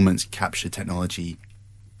performance capture technology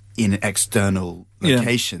in external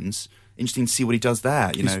locations. Interesting to see what he does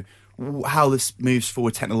there. How this moves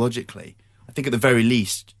forward technologically. I think at the very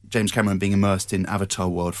least, James Cameron being immersed in Avatar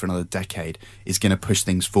world for another decade is going to push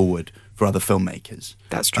things forward for other filmmakers.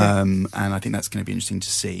 That's true. And I think that's going to be interesting to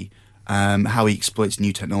see. How he exploits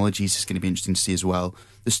new technologies is going to be interesting to see as well.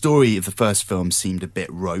 The story of the first film seemed a bit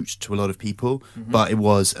rote to a lot of people, but it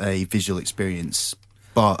was a visual experience,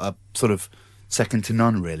 but a sort of second to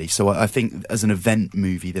none, really. So I think as an event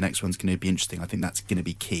movie, the next one's going to be interesting. I think that's going to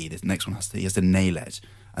be key. The next one he has to nail it.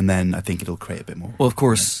 And then I think it'll create a bit more. Well, of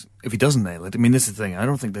course, if he doesn't nail it, I mean, this is the thing. I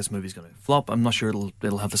don't think this movie's going to flop. I'm not sure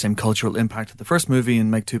it'll have the same cultural impact as the first movie and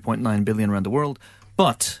make 2.9 billion around the world.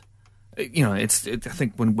 But I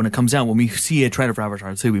think when it comes out, when we see a trailer for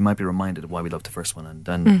Avatar 2, we might be reminded of why we loved the first one, and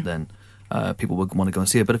then people will want to go and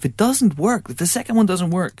see it. But if it doesn't work, if the second one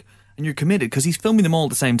doesn't work, and you're committed, because he's filming them all at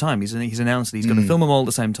the same time. He's announced that he's going to film them all at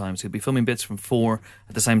the same time. So he'll be filming bits from 4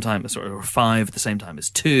 at the same time, or 5 at the same time as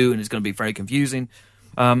 2, and it's going to be very confusing.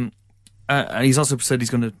 And he's also said he's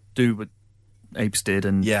going to do what Apes did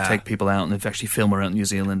and take people out and actually film around New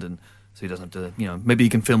Zealand, and so he doesn't have to, maybe he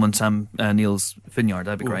can film on Sam Neill's vineyard.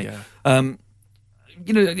 That'd be great. Yeah.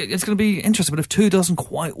 It's going to be interesting. But if 2 doesn't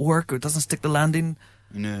quite work or it doesn't stick the landing,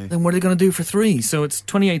 then what are they going to do for 3? So it's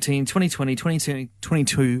 2018, 2020,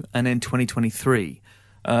 2022, and then 2023.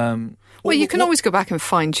 Well, you can always go back and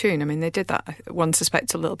fine tune. I mean, they did that, one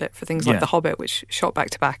suspects, a little bit for things like The Hobbit, which shot back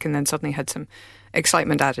to back and then suddenly had some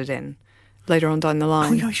excitement added in later on down the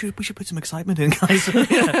line. Oh yeah, we should put some excitement in, guys.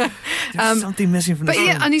 There's something missing from the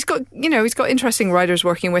film. And he's got interesting writers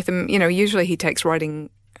working with him. Usually he takes writing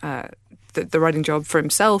the writing job for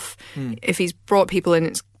himself. If he's brought people in,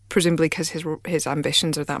 it's presumably because his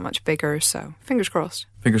ambitions are that much bigger. So fingers crossed.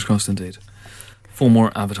 Fingers crossed indeed. 4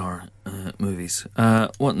 more Avatar movies.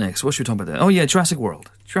 What next? What should we talk about there? Oh yeah, Jurassic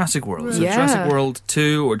World. Jurassic World. So Jurassic World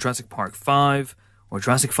 2 or Jurassic Park 5 or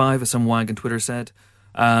Jurassic 5, as some wag on Twitter said,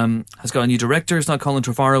 has got a new director. It's not Colin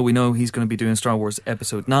Trevorrow. We know he's going to be doing Star Wars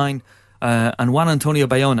Episode 9. And Juan Antonio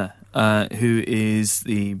Bayona, who is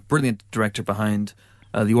the brilliant director behind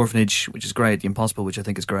The Orphanage, which is great, The Impossible, which I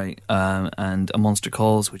think is great, and A Monster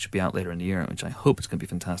Calls, which will be out later in the year, which I hope is going to be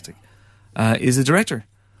fantastic, is the director.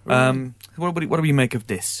 What do we make of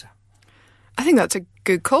this? I think that's a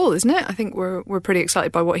good call, isn't it? I think we're pretty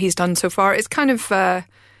excited by what he's done so far. It's kind of,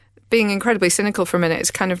 being incredibly cynical for a minute,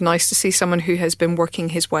 it's kind of nice to see someone who has been working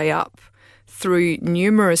his way up through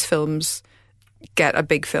numerous films get a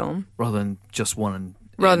big film. Rather than just one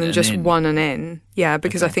and in. Yeah,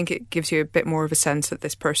 because I think it gives you a bit more of a sense that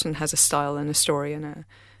this person has a style and a story and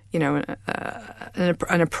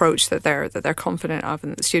an approach that they're confident of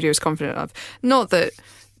and that the studio is confident of. Not that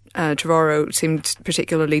Trevorrow seemed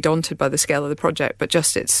particularly daunted by the scale of the project, but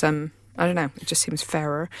just it's I don't know, it just seems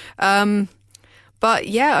fairer. But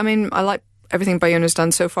yeah, I mean, I like everything Bayona's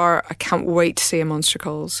done so far. I can't wait to see A Monster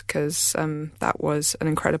Calls because that was an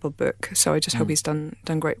incredible book. So I just hope he's done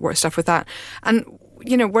great work stuff with that. And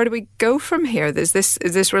where do we go from here? Is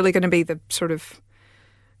this really going to be the sort of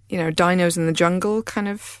dinos in the jungle kind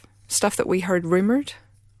of stuff that we heard rumoured?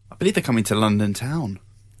 I believe they're coming to London town.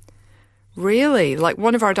 Really? Like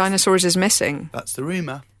one of our dinosaurs is missing? That's the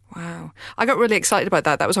rumour. Wow. I got really excited about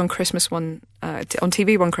that. That was on Christmas on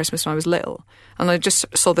TV one Christmas when I was little. And I just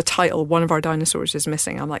saw the title, One of Our Dinosaurs is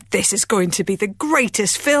Missing. I'm like, this is going to be the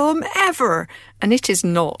greatest film ever. And it is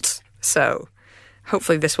not. So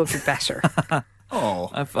hopefully this will be better.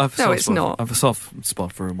 Oh, It's not. I have a soft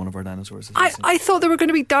spot for one of our dinosaurs. I thought there were going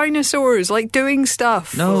to be dinosaurs, like, doing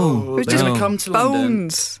stuff. No. It was they're just going to come to London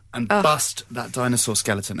bones. and bust that dinosaur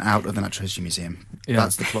skeleton out of the Natural History Museum. Yeah.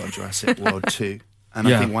 That's the plot of Jurassic World 2. And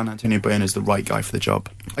I think Juan Antonio Bayona is the right guy for the job.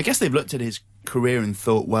 I guess they've looked at his career and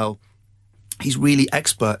thought, well, he's really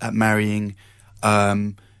expert at marrying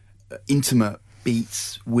intimate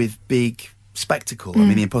beats with big spectacle. I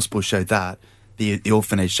mean, The Impossible showed that. The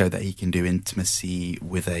Orphanage showed that he can do intimacy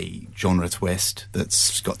with a genre twist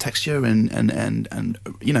that's got texture and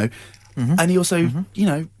you know, and he also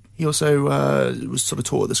he also was sort of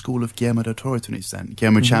taught at the school of Guillermo del Toro to an extent.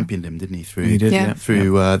 Guillermo championed him, didn't he? Through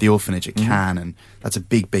The Orphanage at Cannes, and that's a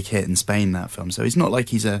big hit in Spain. That film, so it's not like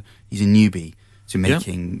he's a newbie to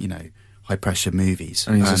making high pressure movies.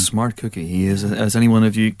 And he's a smart cookie. He is, as any one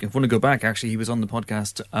of you, if you want to go back, actually, he was on the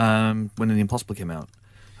podcast when The Impossible came out.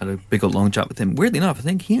 Had a big old long chat with him. Weirdly enough, I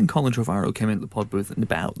think he and Colin Trevorrow came into the pod booth in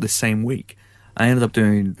about the same week. I ended up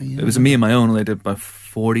doing, it was me and my own, and I did about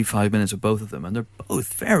 45 minutes with both of them, and they're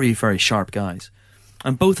both very, very sharp guys.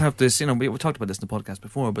 And both have this, we talked about this in the podcast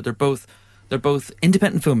before, but they're both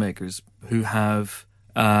independent filmmakers who have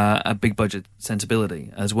a big budget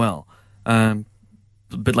sensibility as well. A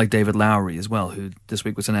bit like David Lowery as well, who this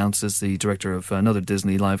week was announced as the director of another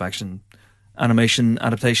Disney live-action animation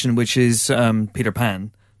adaptation, which is Peter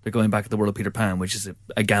Pan. They're going back to the world of Peter Pan, which is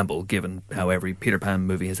a gamble, given how every Peter Pan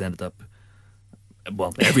movie has ended up.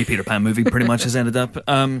 Well, every Peter Pan movie pretty much has ended up.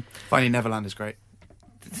 Finding Neverland is great.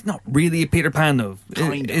 It's not really a Peter Pan, though.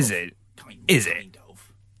 Is it? Is it? Kind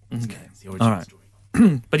of. Okay. It's the origin All right.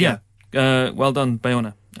 story. But yeah, well done,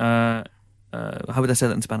 Bayona. How would I say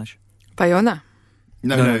that in Spanish? Bayona.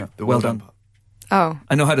 No, the well done part. Oh.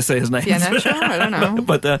 I know how to say his name. Bien hecho? I don't know.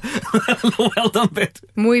 But the well done bit.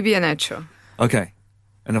 Muy bien hecho. Okay.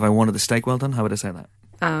 And if I wanted the steak well done, how would I say that?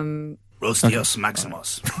 Rostios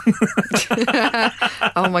Maximus.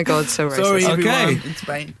 Oh my God, so racist. Sorry, Okay. everyone in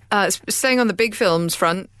Spain. Staying on the big films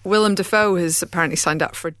front, Willem Dafoe has apparently signed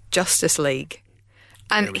up for Justice League.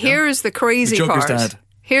 And here's the crazy The Joker's part. dad.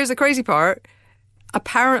 Here's the crazy part.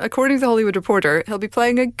 According to the Hollywood Reporter, he'll be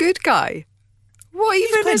playing a good guy. What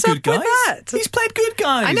even is up with that? He's played good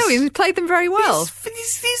guys. I know, he's played them very well.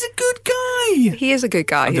 He's a good guy. He is a good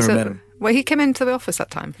guy. I've never met him. Well, he came into the office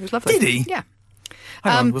that time. It was lovely. Did he? Yeah.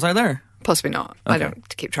 Hang on, was I there? Possibly not. Okay. I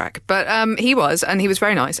don't keep track. But he was, and he was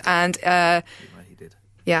very nice. And He did.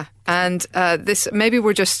 yeah, and this maybe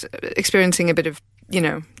we're just experiencing a bit of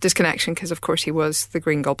disconnection because, of course, he was the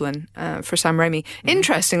Green Goblin for Sam Raimi.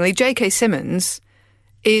 Interestingly, J.K. Simmons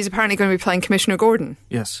is apparently going to be playing Commissioner Gordon.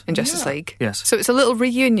 Yes. In Justice League. Yes. So it's a little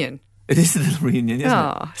reunion. It is a little reunion, isn't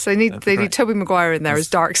it? So they need Tobey Maguire in there as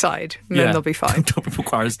Darkseid, and then they'll be fine. Tobey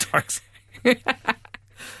Maguire's Darkseid.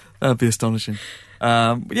 That'd be astonishing.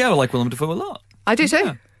 I like Willem Dafoe a lot. I do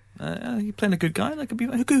too. He's playing a good guy.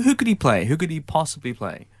 Who could he play? Who could he possibly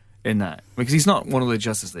play in that? Because he's not one of the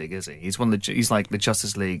Justice League, is he? He's like the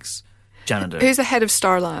Justice League's janitor. Who's the head of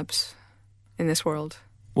Star Labs in this world?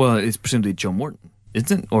 Well, it's presumably Joe Morton,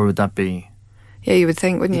 isn't it? Or would that be... Yeah, you would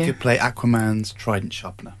think, wouldn't You you? could play Aquaman's trident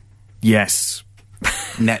sharpener. Yes.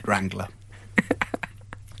 Net wrangler.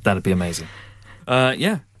 That'd be amazing.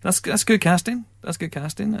 That's good casting. That's good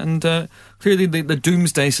casting. And clearly the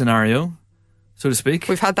doomsday scenario, so to speak.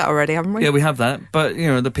 We've had that already, haven't we? Yeah, we have that. But,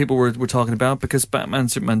 the people we're talking about, because Batman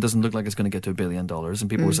Superman doesn't look like it's going to get to $1 billion. And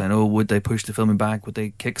people were saying, would they push the filming back? Would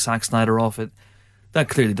they kick Zack Snyder off it? That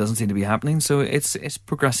clearly doesn't seem to be happening. So it's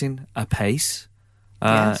progressing apace.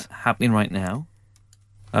 Yes. Happening right now.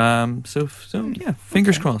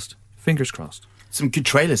 Fingers crossed. Fingers crossed. Some good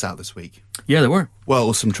trailers out this week. Yeah, there were. Well,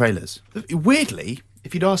 or some trailers. Weirdly,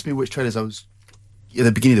 if you'd asked me which trailers I was at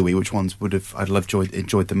the beginning of the week, which ones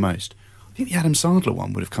enjoyed the most, I think the Adam Sandler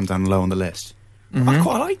one would have come down low on the list. I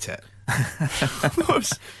quite liked it.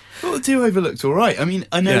 Thought the two overlooked all right. I mean,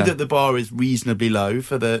 I know that the bar is reasonably low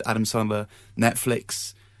for the Adam Sandler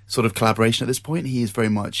Netflix sort of collaboration at this point. He is very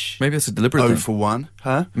much maybe that's a deliberate thing. for one,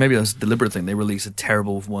 huh? Maybe that's a deliberate thing. They release a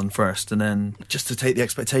terrible one first, and then just to take the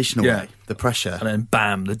expectation away, the pressure, and then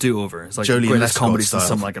bam, the do-over. It's like Jolie the greatest comedy style. since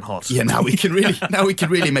Some Like It Hot. Yeah, now we can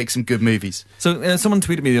really make some good movies. So someone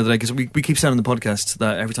tweeted me the other day, because we keep saying on the podcast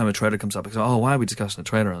that every time a trailer comes up, I go, why are we discussing a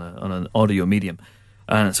trailer on an audio medium?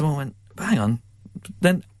 And someone went, hang on,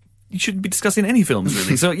 then you shouldn't be discussing any films,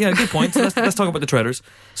 really. So, yeah, good point. So let's talk about the trailers.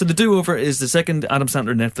 So The Do-Over is the second Adam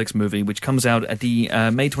Sandler Netflix movie, which comes out at the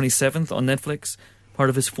May 27th on Netflix, part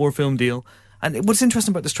of his 4-film deal. And what's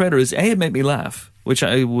interesting about this trailer is, A, it made me laugh, which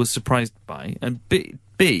I was surprised by, and B,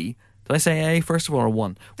 did I say A first of all, or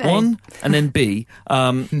one? A. One, and then B,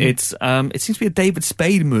 it seems to be a David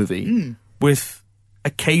Spade movie with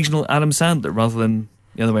occasional Adam Sandler rather than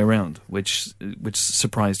the other way around, which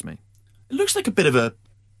surprised me. It looks like a bit of a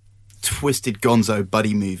twisted gonzo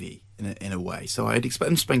buddy movie in a way. So I'd expect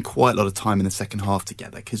them to spend quite a lot of time in the second half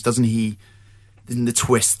together, because isn't the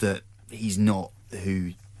twist that he's not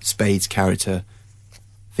who Spade's character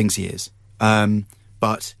thinks he is.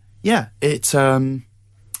 But yeah, it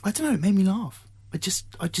I don't know, it made me laugh. It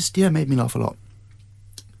made me laugh a lot.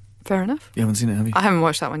 Fair enough. You haven't seen it, have you? I haven't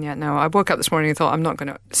watched that one yet, no. I woke up this morning and thought, I'm not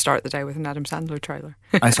going to start the day with an Adam Sandler trailer.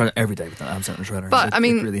 I start every day with an Adam Sandler trailer. But, it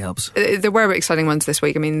really helps. There were exciting ones this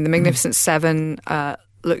week. I mean, The Magnificent Seven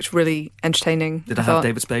looked really entertaining. Did it have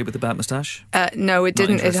David Spade with the bad moustache? No, it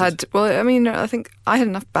didn't. It had... Well, I mean, I think I had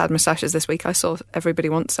enough bad moustaches this week. I saw Everybody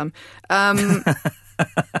Wants Some.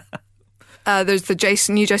 There's the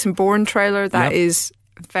new Jason Bourne trailer. That is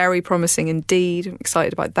very promising indeed. I'm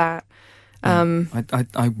excited about that. I'm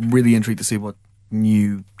really intrigued to see what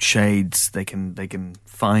new shades they can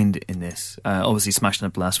find in this. Obviously, smashing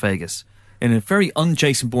up Las Vegas in a very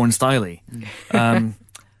un-Jason Bourne style.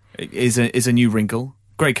 Is a new wrinkle.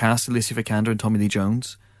 Great cast: Alicia Vikander and Tommy Lee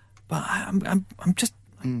Jones. But I'm just.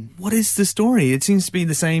 What is the story? It seems to be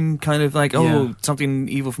the same kind of like, something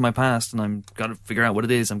evil from my past, and I'm got to figure out what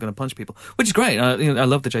it is. I'm going to punch people, which is great. I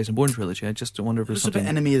love the Jason Bourne trilogy. I just wonder if there's something. A bit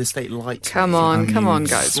Enemy of the State light. Come on,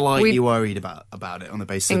 guys. Slightly worried about it on the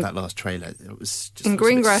basis of that last trailer. It was just in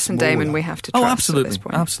Greengrass and Damon. We have to trust absolutely, at this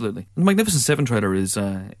point. Absolutely. The Magnificent Seven trailer is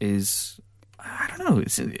I don't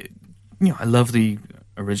know. I love the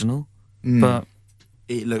original, but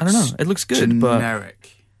it looks. I don't know. It looks good,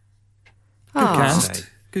 generic. But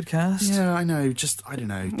good cast. Yeah, I know. Just I don't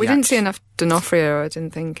know. We didn't see enough D'Onofrio, I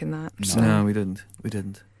didn't think, in that. So. No, we didn't.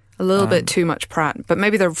 A little bit too much Pratt, but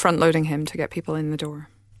maybe they're front loading him to get people in the door.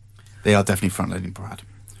 They are definitely front loading Pratt.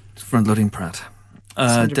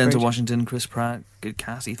 Denzel Washington, Chris Pratt, good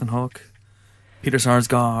cast. Ethan Hawke, Peter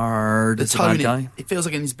Sarsgaard. The is tone, a bad guy. It feels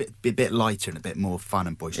like it's a bit lighter and a bit more fun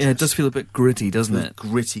and boisterous. Yeah, it does feel a bit gritty, doesn't it?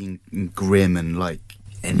 Gritty and grim, and like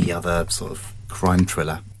any other sort of crime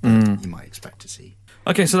thriller you might expect to see.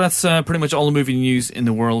 Okay, so that's pretty much all the movie news in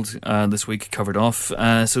the world this week covered off.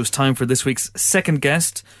 So it's time for this week's second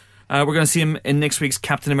guest. We're going to see him in next week's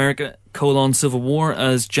Captain America: Civil War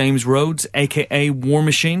as James Rhodes, a.k.a. War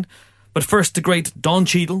Machine. But first, the great Don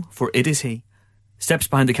Cheadle, for it is he, steps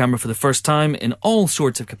behind the camera for the first time in all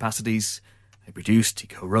sorts of capacities. He produced, he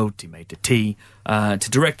co-wrote, he made the tea, to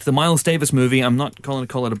direct the Miles Davis movie. I'm not going to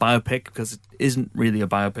call it a biopic, because it isn't really a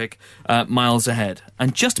biopic, Miles Ahead.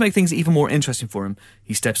 And just to make things even more interesting for him,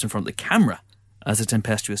 he steps in front of the camera as a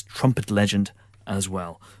tempestuous trumpet legend as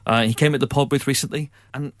well. He came at the pod booth recently,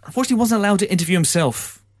 and unfortunately wasn't allowed to interview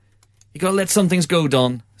himself. You got to let some things go,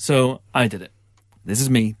 Don. So I did it. This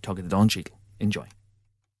is me talking to Don Cheadle. Enjoy.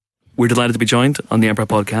 We're delighted to be joined on the Empire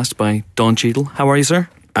Podcast by Don Cheadle. How are you, sir?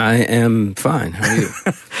 I am fine. How are you?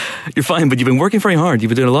 You're fine, but you've been working very hard. You've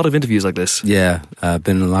been doing a lot of interviews like this. Yeah, I've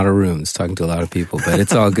been in a lot of rooms talking to a lot of people, but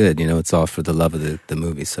it's all good. It's all for the love of the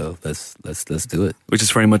movie. So let's do it. Which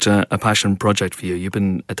is very much a passion project for you. You've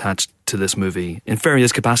been attached to this movie in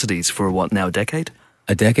various capacities for what now, a decade?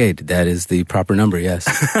 A decade. That is the proper number. Yes.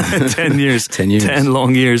 10 years. 10 years. 10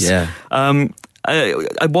 long years. Yeah.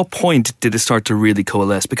 At what point did it start to really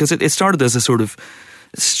coalesce? Because it started as a sort of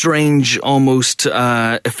strange, almost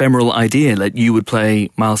ephemeral idea that you would play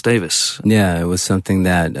Miles Davis. Yeah, it was something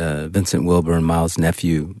that Vincent Wilburn, Miles'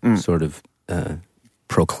 nephew, sort of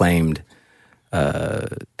proclaimed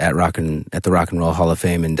at the Rock and Roll Hall of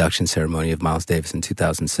Fame induction ceremony of Miles Davis in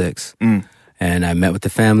 2006. And I met with the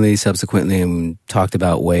family subsequently and talked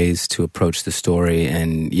about ways to approach the story.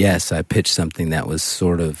 And yes, I pitched something that was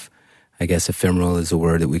sort of, I guess ephemeral is a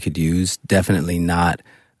word that we could use. Definitely not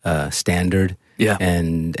standard. Yeah.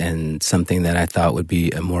 And something that I thought would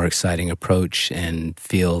be a more exciting approach and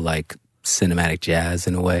feel like cinematic jazz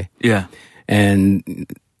in a way. Yeah. And,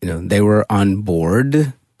 they were on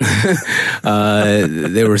board.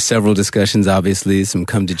 There were several discussions, obviously, some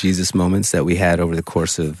come to Jesus moments that we had over the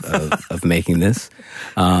course of making this.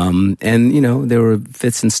 And, there were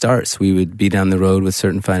fits and starts. We would be down the road with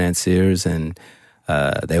certain financiers and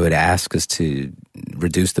they would ask us to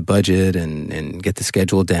reduce the budget and get the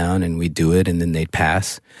schedule down, and we'd do it, and then they'd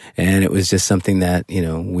pass. And it was just something that,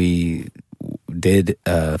 we did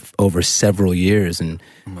over several years. And,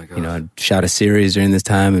 I shot a series during this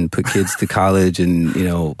time and put kids to college and,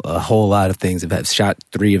 a whole lot of things. I've shot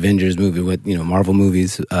 3 Avengers movies with, Marvel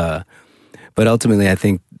movies. But ultimately, I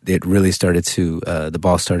think it really started to, the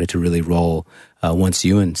ball started to really roll once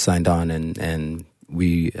Ewan signed on and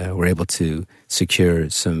we were able to secure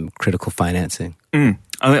some critical financing.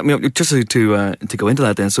 I mean, just to go into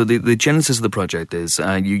that then, so the genesis of the project is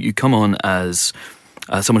you come on as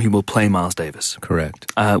someone who will play Miles Davis.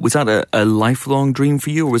 Correct. Was that a lifelong dream for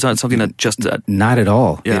you, or was that something that just... Not at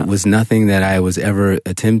all. Yeah. It was nothing that I was ever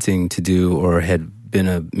attempting to do or had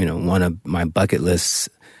been one of my bucket lists.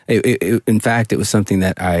 In fact, it was something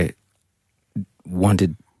that I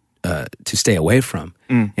wanted to stay away from.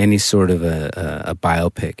 Any sort of a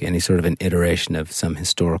biopic, any sort of an iteration of some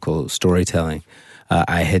historical storytelling.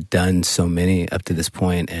 I had done so many up to this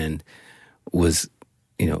point and was,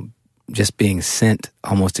 just being sent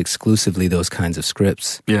almost exclusively those kinds of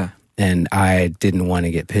scripts. Yeah. And I didn't want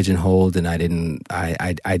to get pigeonholed, and I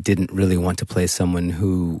didn't really want to play someone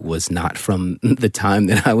who was not from the time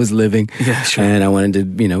that I was living. Yeah, sure. And I wanted to,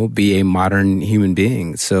 be a modern human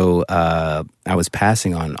being. So I was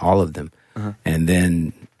passing on all of them. Uh-huh. And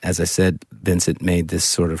then, as I said, Vincent made this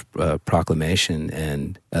sort of proclamation,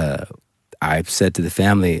 and I said to the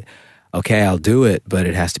family, okay, I'll do it, but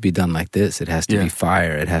it has to be done like this. It has to be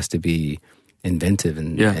fire. It has to be inventive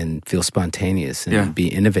and feel spontaneous and be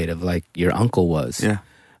innovative like your uncle was. Yeah.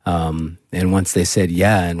 And once they said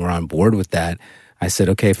and we're on board with that, I said,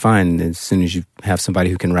 okay, fine. As soon as you have somebody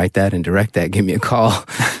who can write that and direct that, give me a call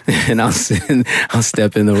and I'll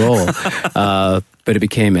step in the role. But it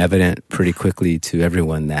became evident pretty quickly to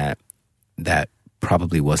everyone that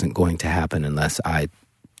probably wasn't going to happen unless I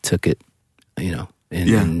took it,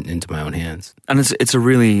 into my own hands. And it's a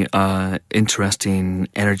really interesting,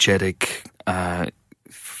 energetic,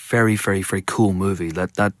 very, very, very cool movie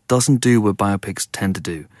that doesn't do what biopics tend to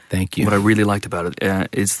do. Thank you. What I really liked about it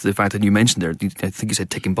is the fact that you mentioned there, I think you said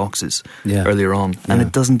ticking boxes earlier on, and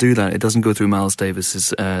it doesn't do that. It doesn't go through Miles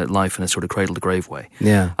Davis's life in a sort of cradle-to-grave way.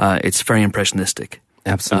 Yeah. It's very impressionistic.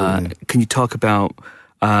 Absolutely. Can you talk about,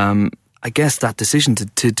 I guess, that decision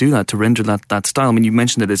to do that, to render that style? I mean, you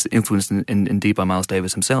mentioned that it's influenced indeed by Miles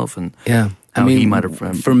Davis himself, and how he might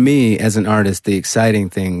have... for me, as an artist, the exciting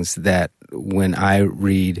things that when I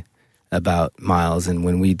read about Miles and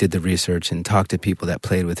when we did the research and talked to people that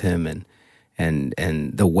played with him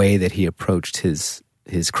and the way that he approached his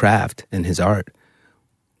craft and his art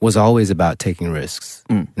was always about taking risks.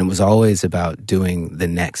 And it was always about doing the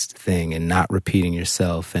next thing and not repeating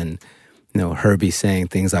yourself. And, Herbie saying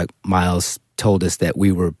things like, Miles told us that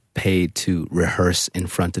we were paid to rehearse in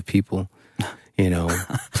front of people.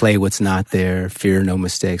 Play what's not there, fear no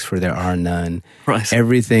mistakes, for there are none. Right.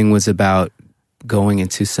 Everything was about going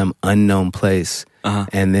into some unknown place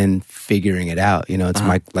and then figuring it out. It's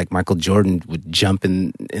like Michael Jordan would jump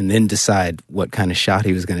and then decide what kind of shot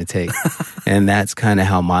he was going to take. And that's kind of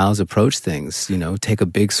how Miles approached things. Take a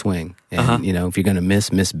big swing. And, if you're going to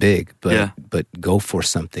miss big. But go for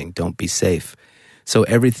something. Don't be safe. So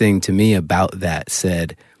everything to me about that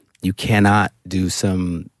said, you cannot do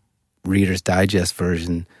some Reader's Digest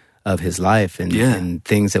version of his life and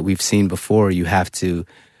things that we've seen before. You have to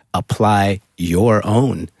apply your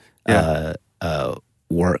own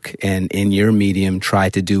work and in your medium try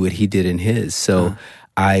to do what he did in his. So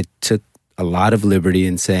I took a lot of liberty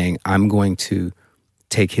in saying, I'm going to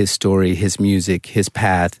take his story, his music, his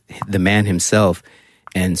path, the man himself,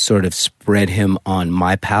 and sort of spread him on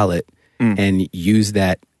my palette and use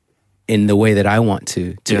that in the way that I want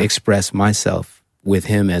to express myself with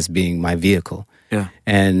him as being my vehicle. Yeah.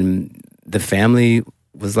 And the family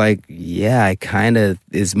was like, I kind of,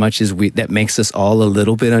 as much as that makes us all a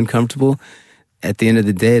little bit uncomfortable, at the end of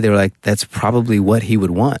the day, they were like, that's probably what he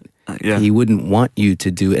would want. He wouldn't want you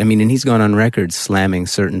to do it. I mean, and he's gone on record slamming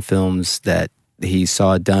certain films that he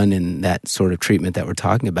saw done in that sort of treatment that we're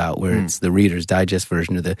talking about, where it's the Reader's Digest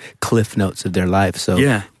version of the cliff notes of their life.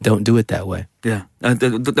 So don't do it that way. Yeah.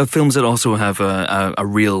 The films that also have a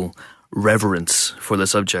real reverence for the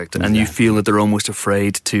subject, and you feel that they're almost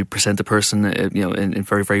afraid to present a person, in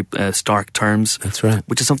very, very stark terms. That's right.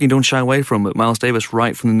 Which is something you don't shy away from. But Miles Davis,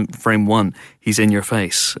 right from frame one, he's in your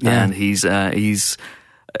face, and he's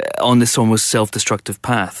on this almost self-destructive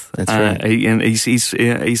path. That's right. And he's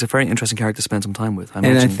a very interesting character to spend some time with. And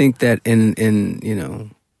I think that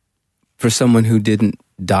in for someone who didn't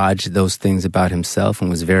dodge those things about himself and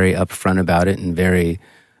was very upfront about it and very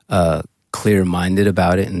clear-minded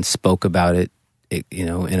about it and spoke about it,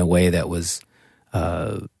 in a way that was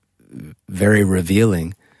very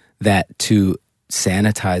revealing, that to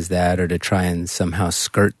sanitize that or to try and somehow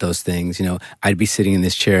skirt those things, I'd be sitting in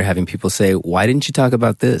this chair having people say, why didn't you talk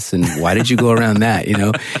about this? And why did you go around that?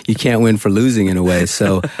 You can't win for losing in a way.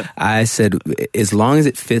 So I said, as long as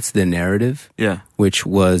it fits the narrative, which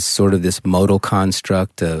was sort of this modal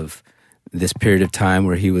construct of this period of time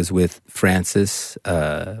where he was with Francis,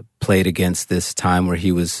 played against this time where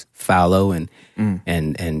he was fallow and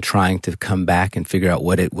trying to come back and figure out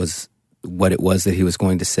what it was what it was that he was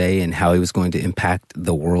going to say and how he was going to impact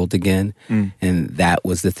the world again. And that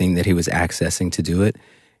was the thing that he was accessing to do it.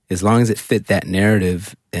 As long as it fit that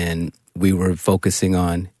narrative and we were focusing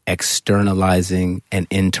on externalizing an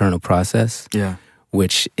internal process,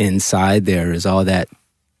 which inside there is all that,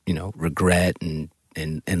 regret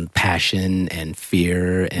and passion and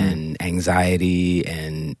fear and anxiety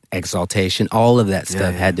and exaltation. All of that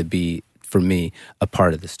stuff had to be, for me, a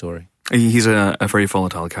part of the story. He's a very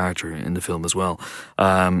volatile character in the film as well.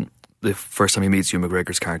 The first time he meets Ewan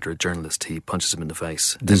McGregor's character, a journalist, he punches him in the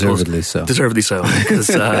face. Deservedly so. Deservedly so. Because,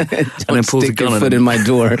 and then pulls a gun your foot in my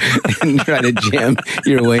door and try to jam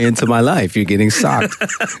your way into my life. You're getting socked.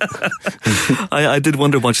 I did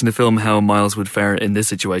wonder watching the film how Miles would fare in this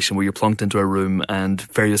situation where you're plunked into a room and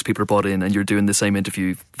various people are brought in and you're doing the same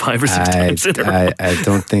interview 5 or 6 times in a row. I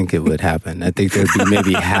don't think it would happen. I think there'd be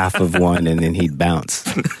maybe half of one and then he'd bounce.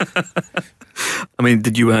 I mean,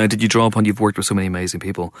 did you draw upon, you've worked with so many amazing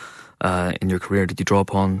people in your career, did you draw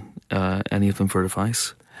upon any of them for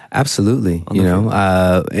advice? Absolutely,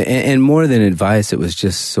 and more than advice, it was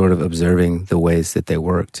just sort of observing the ways that they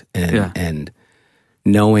worked and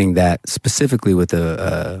knowing that specifically with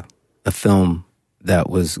a film that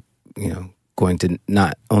was, going to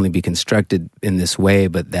not only be constructed in this way,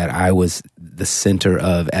 but that I was the center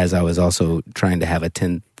of, as I was also trying to have a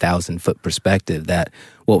 10,000-foot perspective, that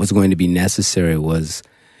what was going to be necessary was,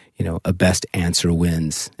 a best answer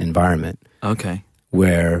wins environment. Okay.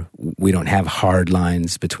 Where we don't have hard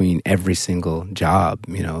lines between every single job.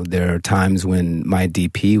 There are times when my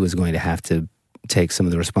DP was going to have to take some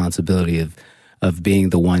of the responsibility of being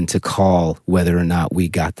the one to call whether or not we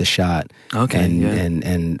got the shot. Okay,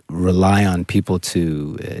 and rely on people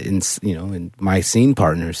to, and my scene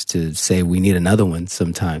partners to say we need another one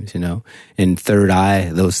sometimes, and third eye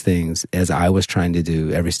those things as I was trying to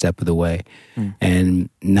do every step of the way, and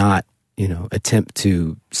not, attempt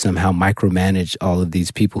to somehow micromanage all of these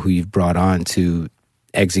people who you've brought on to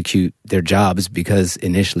execute their jobs because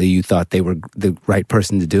initially you thought they were the right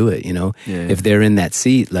person to do it. If they're in that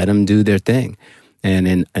seat, let them do their thing. And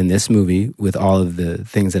in this movie, with all of the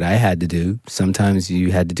things that I had to do, sometimes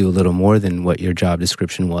you had to do a little more than what your job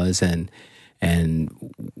description was. And I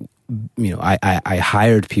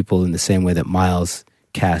hired people in the same way that Miles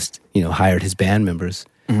cast, hired his band members.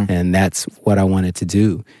 And that's what I wanted to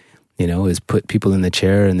do, is put people in the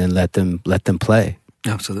chair and then let them play.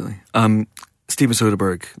 Absolutely. Steven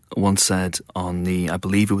Soderbergh once said on I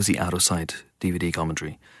believe it was the Out of Sight DVD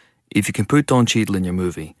commentary, if you can put Don Cheadle in your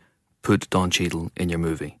movie, put Don Cheadle in your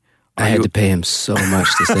movie. I had to pay him so much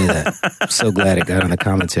to say that. I'm so glad it got on the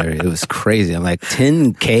commentary. It was crazy. I'm like,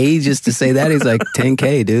 $10K just to say that? He's like,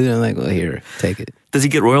 $10K, dude. I'm like, well, here, take it. Does he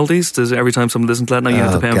get royalties? Does every time someone listens to that now you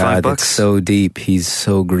have to pay him $5? It's so deep. He's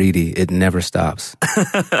so greedy. It never stops.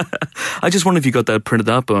 I just wonder if you got that printed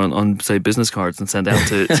up on say, business cards and sent out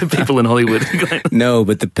to people in Hollywood. No,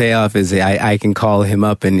 but the payoff is I can call him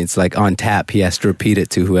up and it's like on tap. He has to repeat it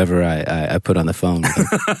to whoever I put on the phone with him.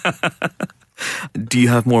 Do you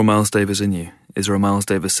have more Miles Davis in you? Is there a Miles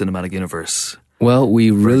Davis cinematic universe? Well,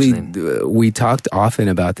 we talked often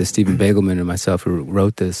about this. Stephen Bagelman and myself who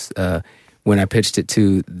wrote this. When I pitched it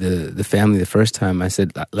to the family the first time, I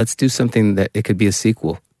said, let's do something that it could be a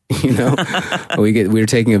sequel. We were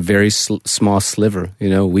taking a very small sliver.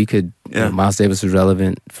 We could. Miles Davis was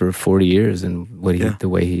relevant for 40 years, and the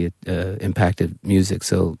way he impacted music.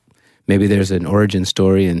 So maybe there's an origin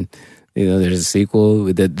story, and there's a sequel.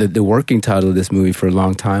 The working title of this movie for a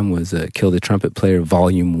long time was "Kill the Trumpet Player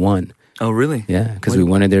Volume 1." Oh, really? Yeah, because we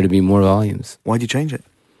wanted there to be more volumes. Why'd you change it?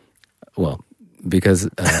 Well, because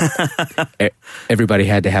everybody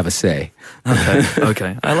had to have a say.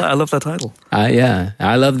 Okay. I love that title.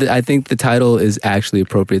 I think the title is actually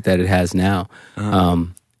appropriate that it has now.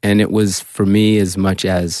 And it was, for me, as much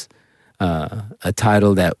as a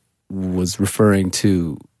title that was referring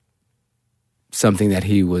to something that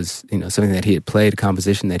he was, something that he had played, a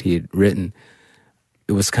composition that he had written.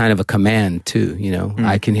 It was kind of a command too,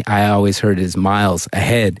 I always heard it as miles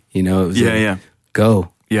ahead, it was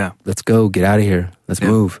go. Yeah. Let's go, get out of here. Let's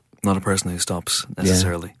move. Not a person who stops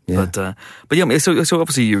necessarily. Yeah. But so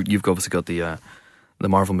obviously you've obviously got the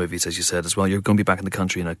Marvel movies, as you said, as well. You're going to be back in the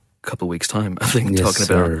country in a couple of weeks' time, I think,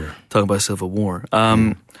 talking about Civil War.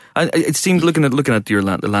 It seemed looking at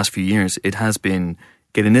the last few years, it has been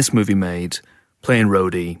getting this movie made, playing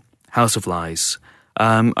roadie, House of Lies.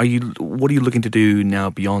 What are you looking to do now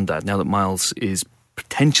beyond that? Now that Miles is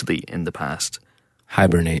potentially in the past,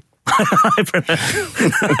 hibernate.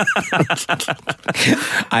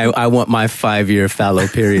 I want my 5-year fallow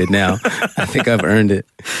period now. I think I've earned it.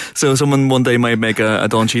 So someone one day might make a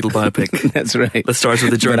Don Cheadle biopic. That's right. That starts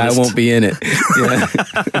with a journalist. But I won't be in it. Yeah.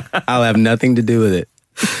 I'll have nothing to do with it.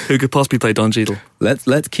 Who could possibly play Don Cheadle?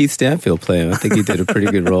 Let Keith Stanfield play him. I think he did a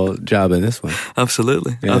pretty good job in this one.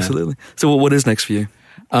 Absolutely. So what is next for you?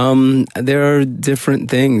 There are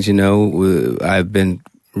different things, I've been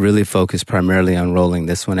really focused primarily on rolling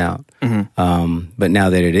this one out. Mm-hmm. But now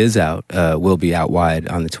that it is out, we'll be out wide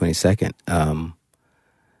on the 22nd.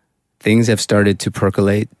 Things have started to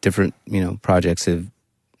percolate. Different, projects have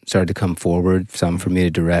started to come forward. Some for me to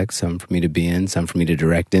direct, some for me to be in, some for me to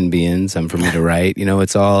direct and be in, some for me to write.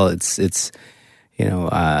 It's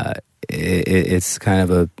kind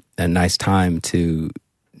of a nice time to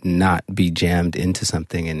not be jammed into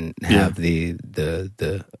something and have a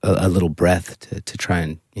little breath to try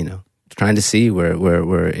and trying to see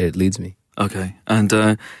where it leads me. Okay,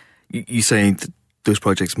 and you saying that those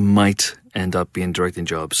projects might end up being directing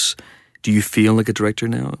jobs. Do you feel like a director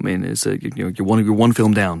now? I mean, you're one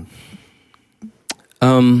film down.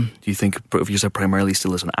 Do you think of yourself primarily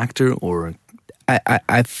still as an actor, or? I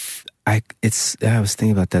was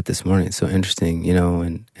thinking about that this morning. It's so interesting,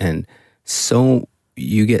 and so.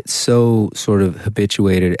 You get so sort of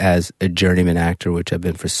habituated as a journeyman actor, which I've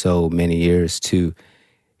been for so many years, to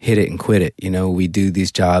hit it and quit it. We do these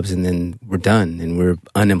jobs and then we're done and we're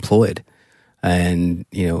unemployed. And,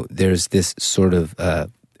 there's this sort of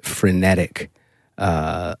frenetic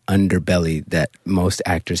underbelly that most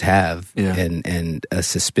actors have, and a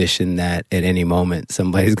suspicion that at any moment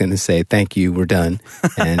somebody's going to say, "Thank you, we're done,"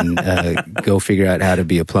 and go figure out how to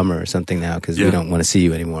be a plumber or something now because we don't want to see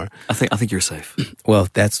you anymore. I think you're safe. Well,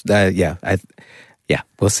 that's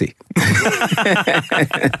we'll see.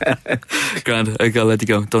 Grand, I gotta let you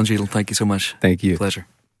go. Don Cheadle, thank you so much. Thank you. Pleasure.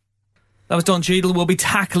 That was Don Cheadle. We'll be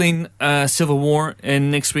tackling Civil War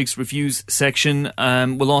in next week's reviews section.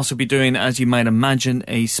 We'll also be doing, as you might imagine,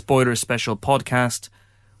 a spoiler special podcast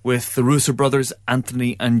with the Russo brothers,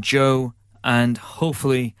 Anthony and Joe, and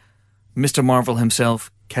hopefully Mr. Marvel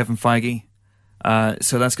himself, Kevin Feige.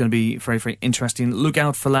 So that's going to be very, very interesting. Look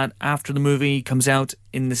out for that after the movie comes out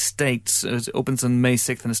in the States. It opens on May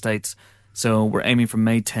 6th in the States. So we're aiming for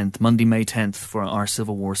Monday, May 10th for our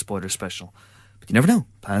Civil War spoiler special. But you never know.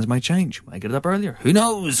 Plans might change. Might get it up earlier. Who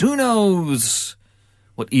knows?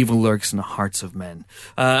 What evil lurks in the hearts of men.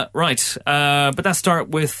 But let's start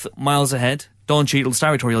with Miles Ahead. Don Cheadle's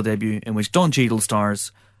directorial debut, in which Don Cheadle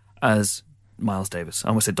stars as Miles Davis. I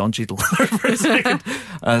almost said Don Cheadle for a second.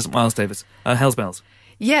 As Miles Davis. Hell's Bells.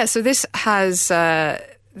 Yeah, so this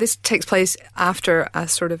takes place after a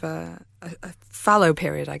sort of a fallow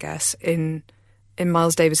period, I guess, in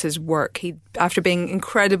Miles Davis's work. After being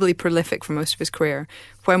incredibly prolific for most of his career,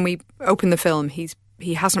 when we open the film, he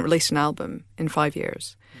hasn't released an album in 5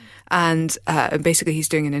 years. And basically he's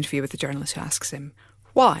doing an interview with the journalist who asks him,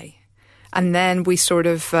 why? And then we sort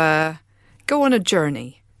of go on a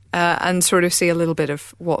journey and sort of see a little bit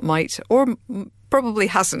of what might, or probably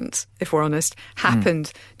hasn't, if we're honest,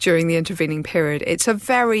 happened during the intervening period. It's a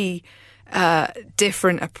very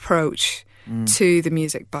different approach to the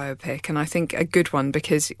music biopic, and I think a good one,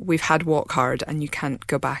 because we've had Walk Hard and you can't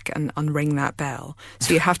go back and unring that bell,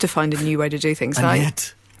 so you have to find a new way to do things. I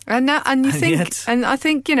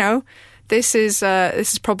think this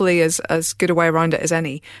is probably as good a way around it as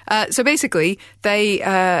any. So basically,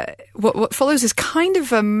 what follows is kind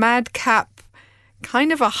of a madcap,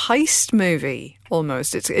 kind of a heist movie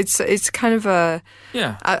almost. It's kind of a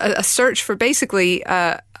search for basically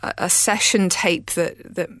a session tape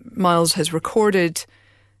that Miles has recorded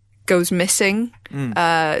goes missing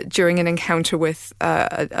during an encounter with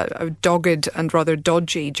a dogged and rather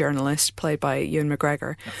dodgy journalist played by Ewan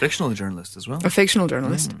McGregor. A fictional journalist as well. A fictional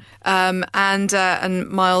journalist. And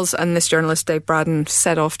Miles and this journalist, Dave Braddon,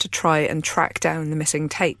 set off to try and track down the missing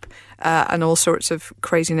tape, and all sorts of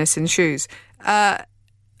craziness ensues. So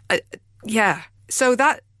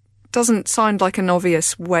that doesn't sound like an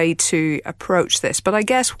obvious way to approach this, but I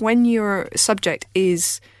guess when your subject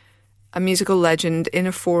is a musical legend in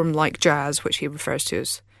a form like jazz, which he refers to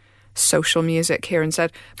as social music here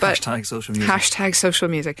instead, but #social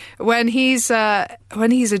music. When he's a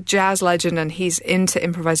jazz legend and he's into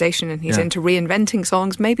improvisation and he's into reinventing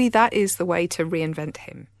songs, maybe that is the way to reinvent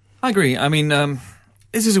him. I agree. I mean,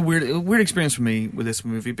 this is a weird experience for me with this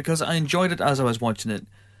movie, because I enjoyed it as I was watching it.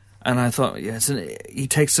 And I thought, he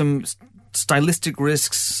takes some stylistic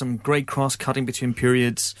risks, some great cross-cutting between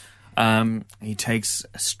periods. He takes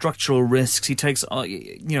structural risks. He takes,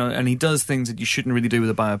 and he does things that you shouldn't really do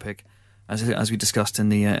with a biopic, as we discussed in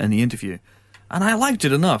the interview. And I liked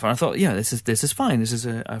it enough, and I thought, yeah, this is fine. This is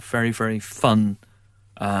a very, very fun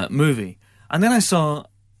movie. And then I saw,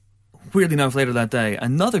 weirdly enough, later that day,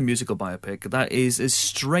 another musical biopic that is as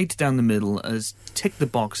straight down the middle, as tick the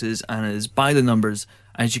boxes, and as by the numbers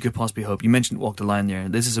as you could possibly hope. You mentioned Walk the Line there.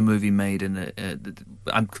 This is a movie made in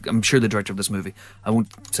I'm sure the director of this movie, I won't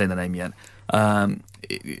say the name yet,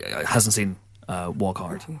 hasn't seen Walk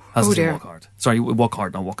Hard. Hasn't seen Walk Hard. Sorry, Walk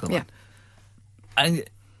Hard, not Walk the Line. And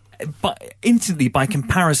but instantly, by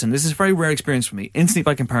comparison, this is a very rare experience for me. Instantly,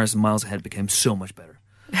 by comparison, Miles Ahead became so much better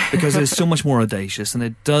because it's so much more audacious and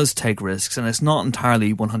it does take risks and it's not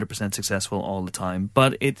entirely 100% successful all the time.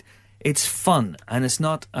 But it's fun and it's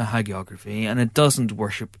not a hagiography and it doesn't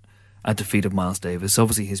worship at the feet of Miles Davis.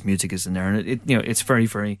 Obviously, his music is in there and it's very,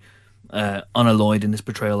 very unalloyed in his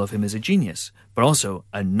portrayal of him as a genius, but also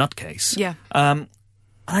a nutcase. Yeah. And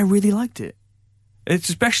I really liked it. It's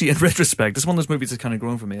especially in retrospect. It's one of those movies that's kind of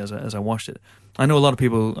grown for me as I watched it. I know a lot of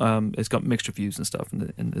people. It's got mixed reviews and stuff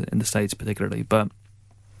in the States, particularly. But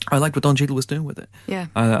I liked what Don Cheadle was doing with it. Yeah.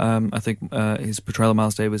 I think his portrayal of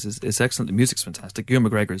Miles Davis is excellent. The music's fantastic. Ewan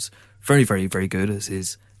McGregor's very, very, very good as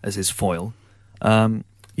his foil.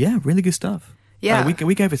 Yeah, really good stuff. Yeah.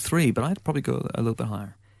 We gave it 3, but I'd probably go a little bit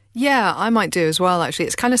higher. Yeah, I might do as well. Actually,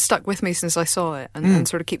 it's kind of stuck with me since I saw it, and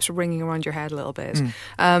sort of keeps ringing around your head a little bit.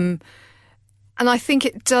 And I think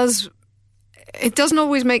it doesn't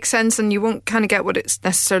always make sense, and you won't kind of get what it's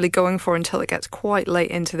necessarily going for until it gets quite late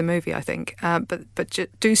into the movie, I think. But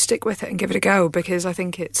do stick with it and give it a go, because I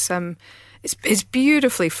think it's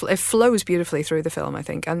beautifully, it flows beautifully through the film, I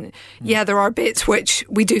think. And yeah, there are bits which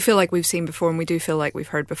we do feel like we've seen before and we do feel like we've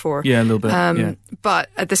heard before. Yeah, a little bit. Yeah. But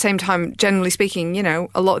at the same time, generally speaking, a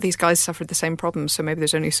lot of these guys suffered the same problems, so maybe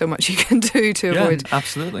there's only so much you can do to avoid,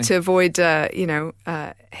 absolutely,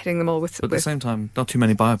 hitting them all with. But at the same time, not too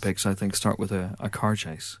many biopics, I think, start with a car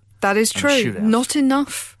chase. That is true. Not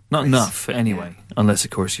enough. Not enough, anyway. Yeah. Unless,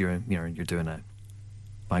 of course, you're doing a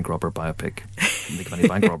bank robber biopic. Didn't think of any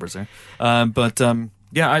bank robbers there. I thought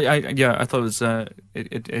it was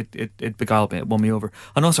it beguiled me. It won me over.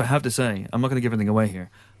 And also, I have to say, I'm not going to give anything away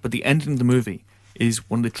here, but the ending of the movie is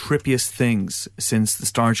one of the trippiest things since the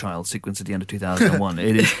Star Child sequence at the end of 2001.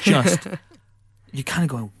 It is just, you're kind of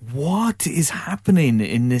going, what is happening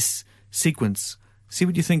in this sequence? See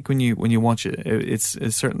what you think when you watch it. It's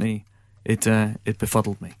certainly it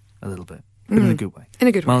befuddled me a little bit. In a good way. In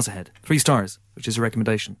a good way. Miles Ahead. 3 stars, which is a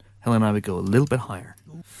recommendation. Helen and I would go a little bit higher.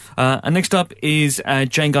 And next up is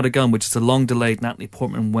Jane Got a Gun, which is a long-delayed Natalie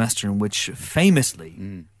Portman Western, which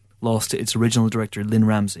famously lost to its original director, Lynn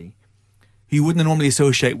Ramsey, who you wouldn't normally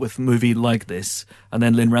associate with a movie like this. And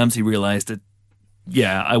then Lynn Ramsey realised that,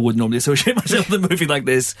 yeah, I wouldn't normally associate myself with a movie like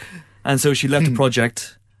this. And so she left the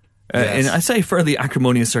project in, I'd say, fairly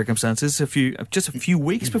acrimonious circumstances, just a few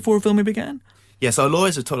weeks before filming began. Yes, our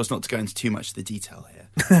lawyers have told us not to go into too much of the detail here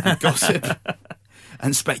and gossip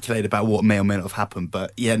and speculate about what may or may not have happened.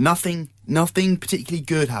 But yeah, nothing particularly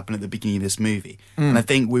good happened at the beginning of this movie. And I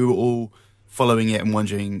think we were all following it and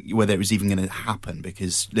wondering whether it was even going to happen,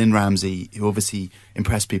 because Lynn Ramsey, who obviously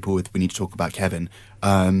impressed people with We Need to Talk About Kevin,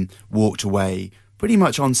 walked away pretty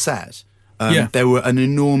much on set. There were an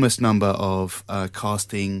enormous number of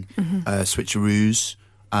casting switcheroos.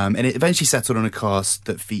 And it eventually settled on a cast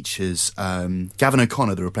that features Gavin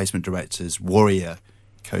O'Connor, the replacement director's Warrior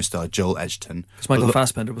co-star Joel Edgerton. Because Michael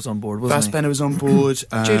Fassbender was on board, wasn't he? Fassbender was on board.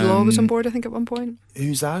 Jude Law was on board, I think, at one point.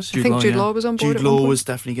 Who's that? I think Jude Law was on board. Jude Law was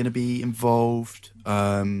definitely going to be involved.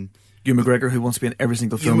 Ewan McGregor, who wants to be in every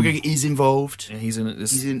single film. Ewan McGregor is involved. Yeah, he's in it.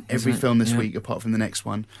 He's in every film this week, apart from the next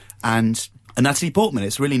one. And Natalie Portman.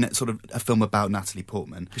 It's really sort of a film about Natalie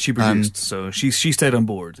Portman. She produced, so she stayed on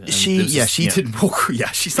board. She didn't walk.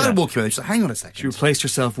 Yeah, she started walking with it. She's like, hang on a second. She replaced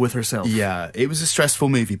herself with herself. Yeah, it was a stressful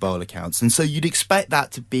movie by all accounts, and so you'd expect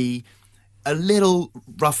that to be a little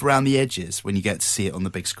rough around the edges when you get to see it on the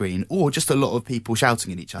big screen, or just a lot of people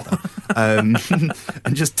shouting at each other, and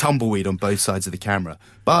just tumbleweed on both sides of the camera.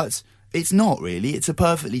 But it's not really. It's a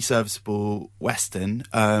perfectly serviceable Western,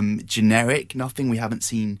 generic, nothing we haven't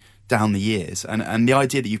seen down the years, and the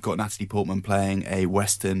idea that you've got Natalie Portman playing a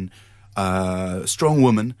Western strong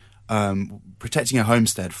woman protecting her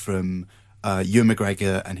homestead from Ewan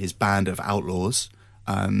McGregor and his band of outlaws.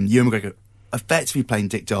 Ewan McGregor effectively playing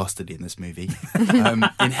Dick Dastardly in this movie,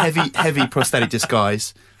 in heavy prosthetic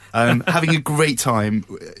disguise, having a great time,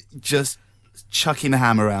 just chucking the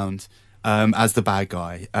hammer around as the bad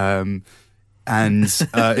guy, and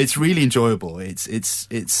it's really enjoyable. It's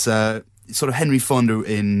sort of Henry Fonda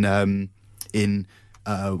in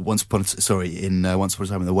Once Upon a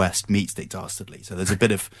Time in the West meets Dick Dastardly. So there's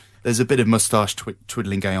a bit of moustache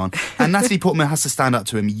twiddling going on, and Natalie Portman has to stand up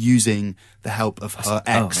to him using the help of her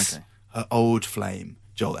ex, her old flame,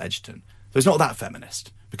 Joel Edgerton. So it's not that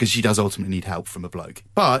feminist, because she does ultimately need help from a bloke,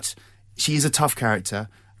 but she is a tough character,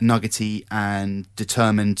 nuggety, and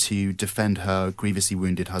determined to defend her grievously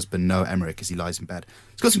wounded husband Noah Emmerich as he lies in bed.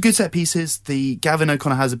 It's got some good set pieces. The Gavin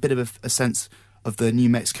O'Connor has a bit of a sense of the New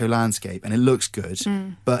Mexico landscape, and it looks good,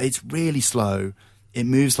 but it's really slow. It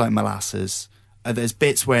moves like molasses. There's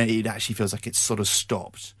bits where it actually feels like it's sort of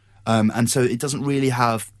stopped, and so it doesn't really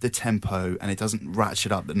have the tempo, and it doesn't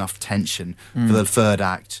ratchet up enough tension for the third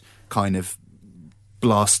act kind of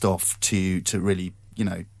blast off to really,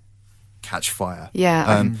 catch fire.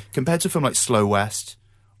 Compared to a film like Slow West,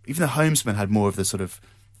 even The Homesman had more of the sort of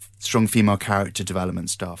strong female character development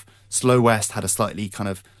stuff. Slow West had a slightly kind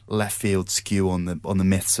of left field skew on the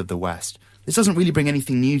myths of the West. This doesn't really bring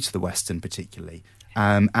anything new to the Western particularly,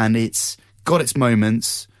 and it's got its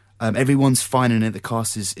moments. Everyone's fine in it. The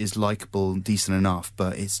cast is likeable and decent enough,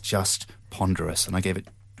 but it's just ponderous. And we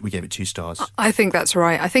gave it 2 stars. I think that's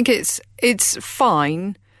right. I think it's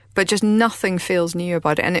fine, but just nothing feels new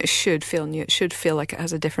about it, and it should feel new. It should feel like it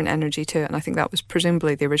has a different energy to it, and I think that was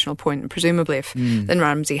presumably the original point. And presumably, if Lynn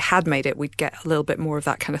Ramsey had made it, we'd get a little bit more of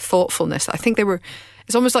that kind of thoughtfulness. I think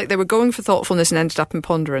it's almost like they were going for thoughtfulness and ended up in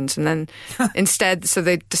ponderance, and then instead, so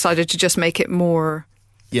they decided to just make it more,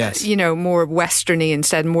 more westerny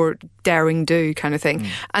instead, more daring do kind of thing.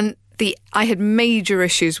 And I had major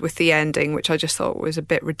issues with the ending, which I just thought was a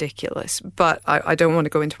bit ridiculous. But I don't want to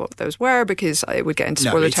go into what those were, because it would get into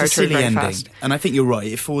spoiler territory very fast. And I think you're right.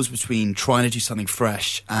 It falls between trying to do something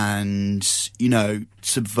fresh and,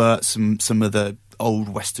 subvert some of the old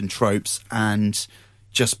Western tropes and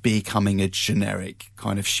just becoming a generic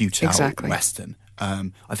kind of shootout Western.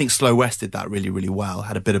 I think Slow West did that really, really well.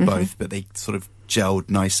 Had a bit of both, but they sort of gelled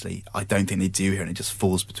nicely. I don't think they do here, and it just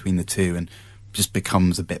falls between the two and just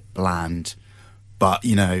becomes a bit bland. But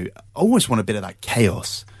I always want a bit of that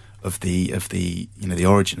chaos of the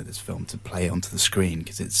origin of this film to play onto the screen,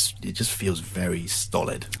 because it just feels very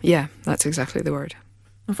stolid. Yeah, that's exactly the word.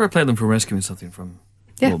 And fair play them for rescuing something from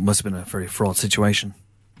what must have been a very fraught situation.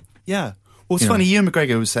 Yeah. Well, it's funny. Ian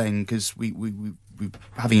McKellen was saying, because we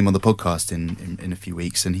having him on the podcast in a few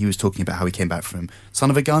weeks, and he was talking about how he came back from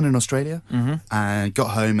Son of a Gun in Australia and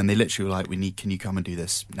got home, and they literally were like, can you come and do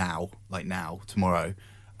this now, tomorrow?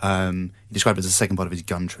 He described it as the second part of his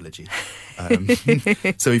gun trilogy.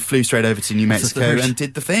 So he flew straight over to New Mexico and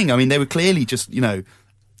did the thing. I mean, they were clearly just,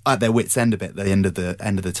 at their wits' end a bit, at the end of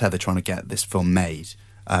the tether, trying to get this film made.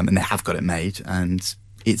 And they have got it made, and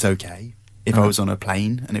it's okay. If I was on a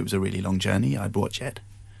plane and it was a really long journey, I'd watch it.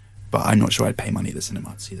 But I'm not sure I'd pay money at the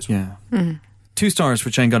cinema to see this one. Yeah. 2 stars for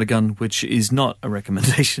Jane Got a Gun, which is not a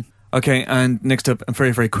recommendation. Okay, and next up, and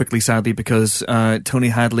very, very quickly, sadly, because Tony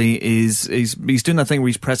Hadley he's doing that thing where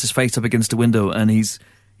he's pressed his face up against the window and he's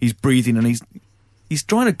breathing, and he's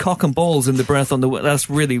trying to cock and balls in the breath on the... That's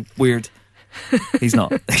really weird. He's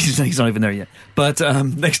not. He's not even there yet. But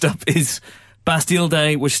next up is Bastille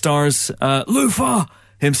Day, which stars Lufa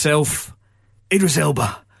himself, Idris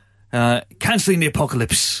Elba, cancelling the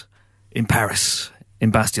apocalypse in Paris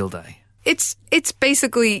in Bastille Day. It's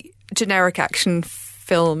basically generic action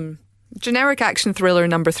film, generic action thriller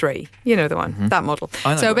number 3. You know the one, that model.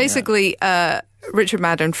 So basically, Richard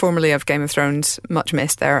Madden, formerly of Game of Thrones, much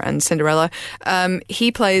missed there, and Cinderella,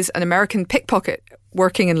 he plays an American pickpocket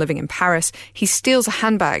working and living in Paris. He steals a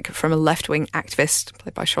handbag from a left-wing activist,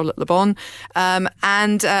 played by Charlotte Le Bon,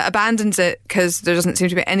 and abandons it because there doesn't seem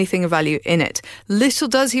to be anything of value in it. Little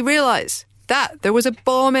does he realise that there was a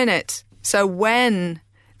bomb in it. So when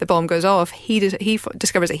the bomb goes off, he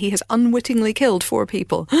discovers that he has unwittingly killed 4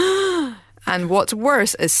 people. And what's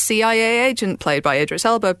worse, a CIA agent played by Idris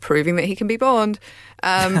Elba, proving that he can be Bond,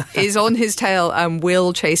 is on his tail and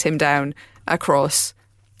will chase him down across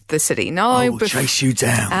the city. Now, I will chase you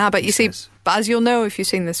down. But you see, as you'll know if you've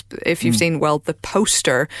seen this, if you've seen, the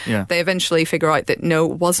poster, they eventually figure out that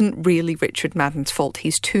no, it wasn't really Richard Madden's fault.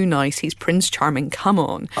 He's too nice. He's Prince Charming. Come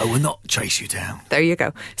on. I will not chase you down. There you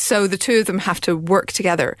go. So the two of them have to work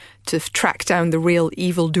together to track down the real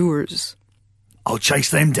evildoers. I'll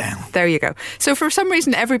chase them down. There you go. So for some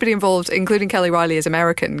reason, everybody involved, including Kelly Riley, is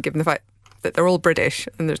American, given the fact that they're all British,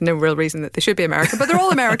 and there's no real reason that they should be American, but they're all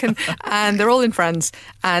American, and they're all in France,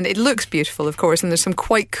 and it looks beautiful, of course, and there's some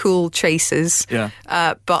quite cool chases,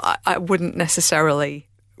 but I wouldn't necessarily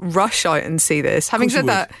rush out and see this. Having said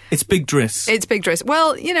that, it's Big Driss. It's Big Driss.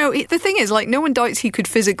 Well, you know, the thing is, like, no one doubts he could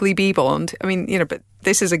physically be Bond. I mean, you know, but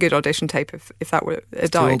this is a good audition tape if that were a doubt. He's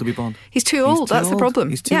too old to be Bond. He's too old. That's the problem.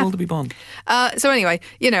 He's too old to be Bond. So anyway,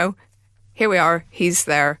 you know, here we are. He's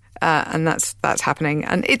there, and that's happening.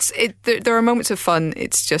 And there are moments of fun.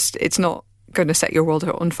 It's not going to set your world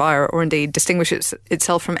on fire or indeed distinguish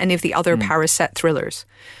itself from any of the other Paris set thrillers.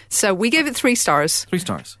 So we gave it 3 stars. 3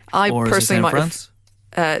 stars. I or personally might France?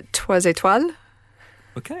 have 3 étoiles.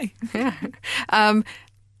 Okay. Yeah.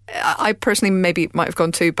 I personally maybe might have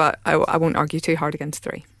gone 2, but I won't argue too hard against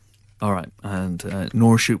 3. All right, and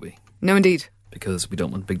nor should we. No, indeed. Because we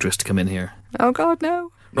don't want Big Driss to come in here. Oh God,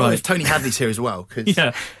 no. Right. If Tony Hadley's here as well.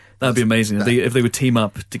 Yeah, that'd be amazing. If they would team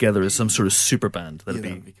up together as some sort of super band, that'd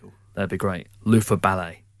be cool. That'd be great. Lufa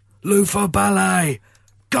Ballet. Lufa Ballet!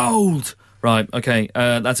 Gold! Right, okay,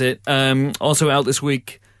 that's it. Also out this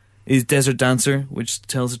week is Desert Dancer, which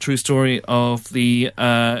tells a true story of the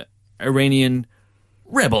Iranian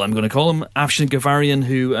rebel, I'm going to call him, Afshin Ghavarian,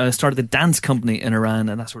 who started a dance company in Iran,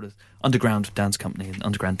 and that sort of underground dance company, and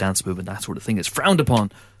underground dance movement, that sort of thing is frowned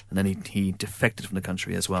upon. And then he defected from the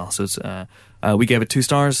country as well. So it's we gave it 2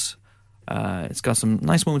 stars. It's got some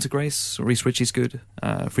nice moments of grace. Reese Ritchie's good.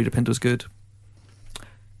 Frida Pinto's good.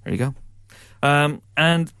 There you go.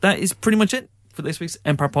 And that is pretty much it for this week's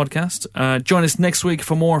Empire podcast. Join us next week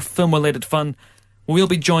for more film-related fun. We'll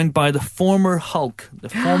be joined by the former Hulk, the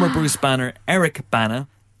former Bruce Banner, Eric Bana,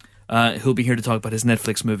 who'll be here to talk about his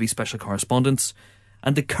Netflix movie, Special Correspondence,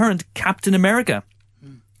 and the current Captain America,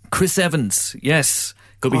 Chris Evans. Yes,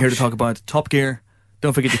 he'll be here to talk about Top Gear.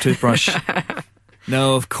 Don't forget your toothbrush.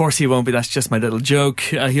 No, of course he won't be. That's just my little joke.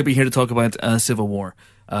 He'll be here to talk about Civil War.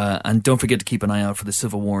 And don't forget to keep an eye out for the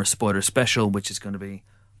Civil War spoiler special, which is going to be,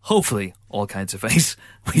 hopefully, all kinds of face.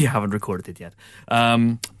 We haven't recorded it yet.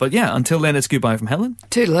 But yeah, until then, it's goodbye from Helen.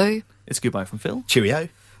 Toodaloo. It's goodbye from Phil. Cheerio.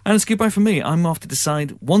 And it's goodbye from me. I'm off to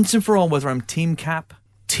decide once and for all whether I'm Team Cap,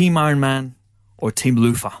 Team Iron Man, or Team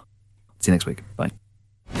Lufa. See you next week. Bye.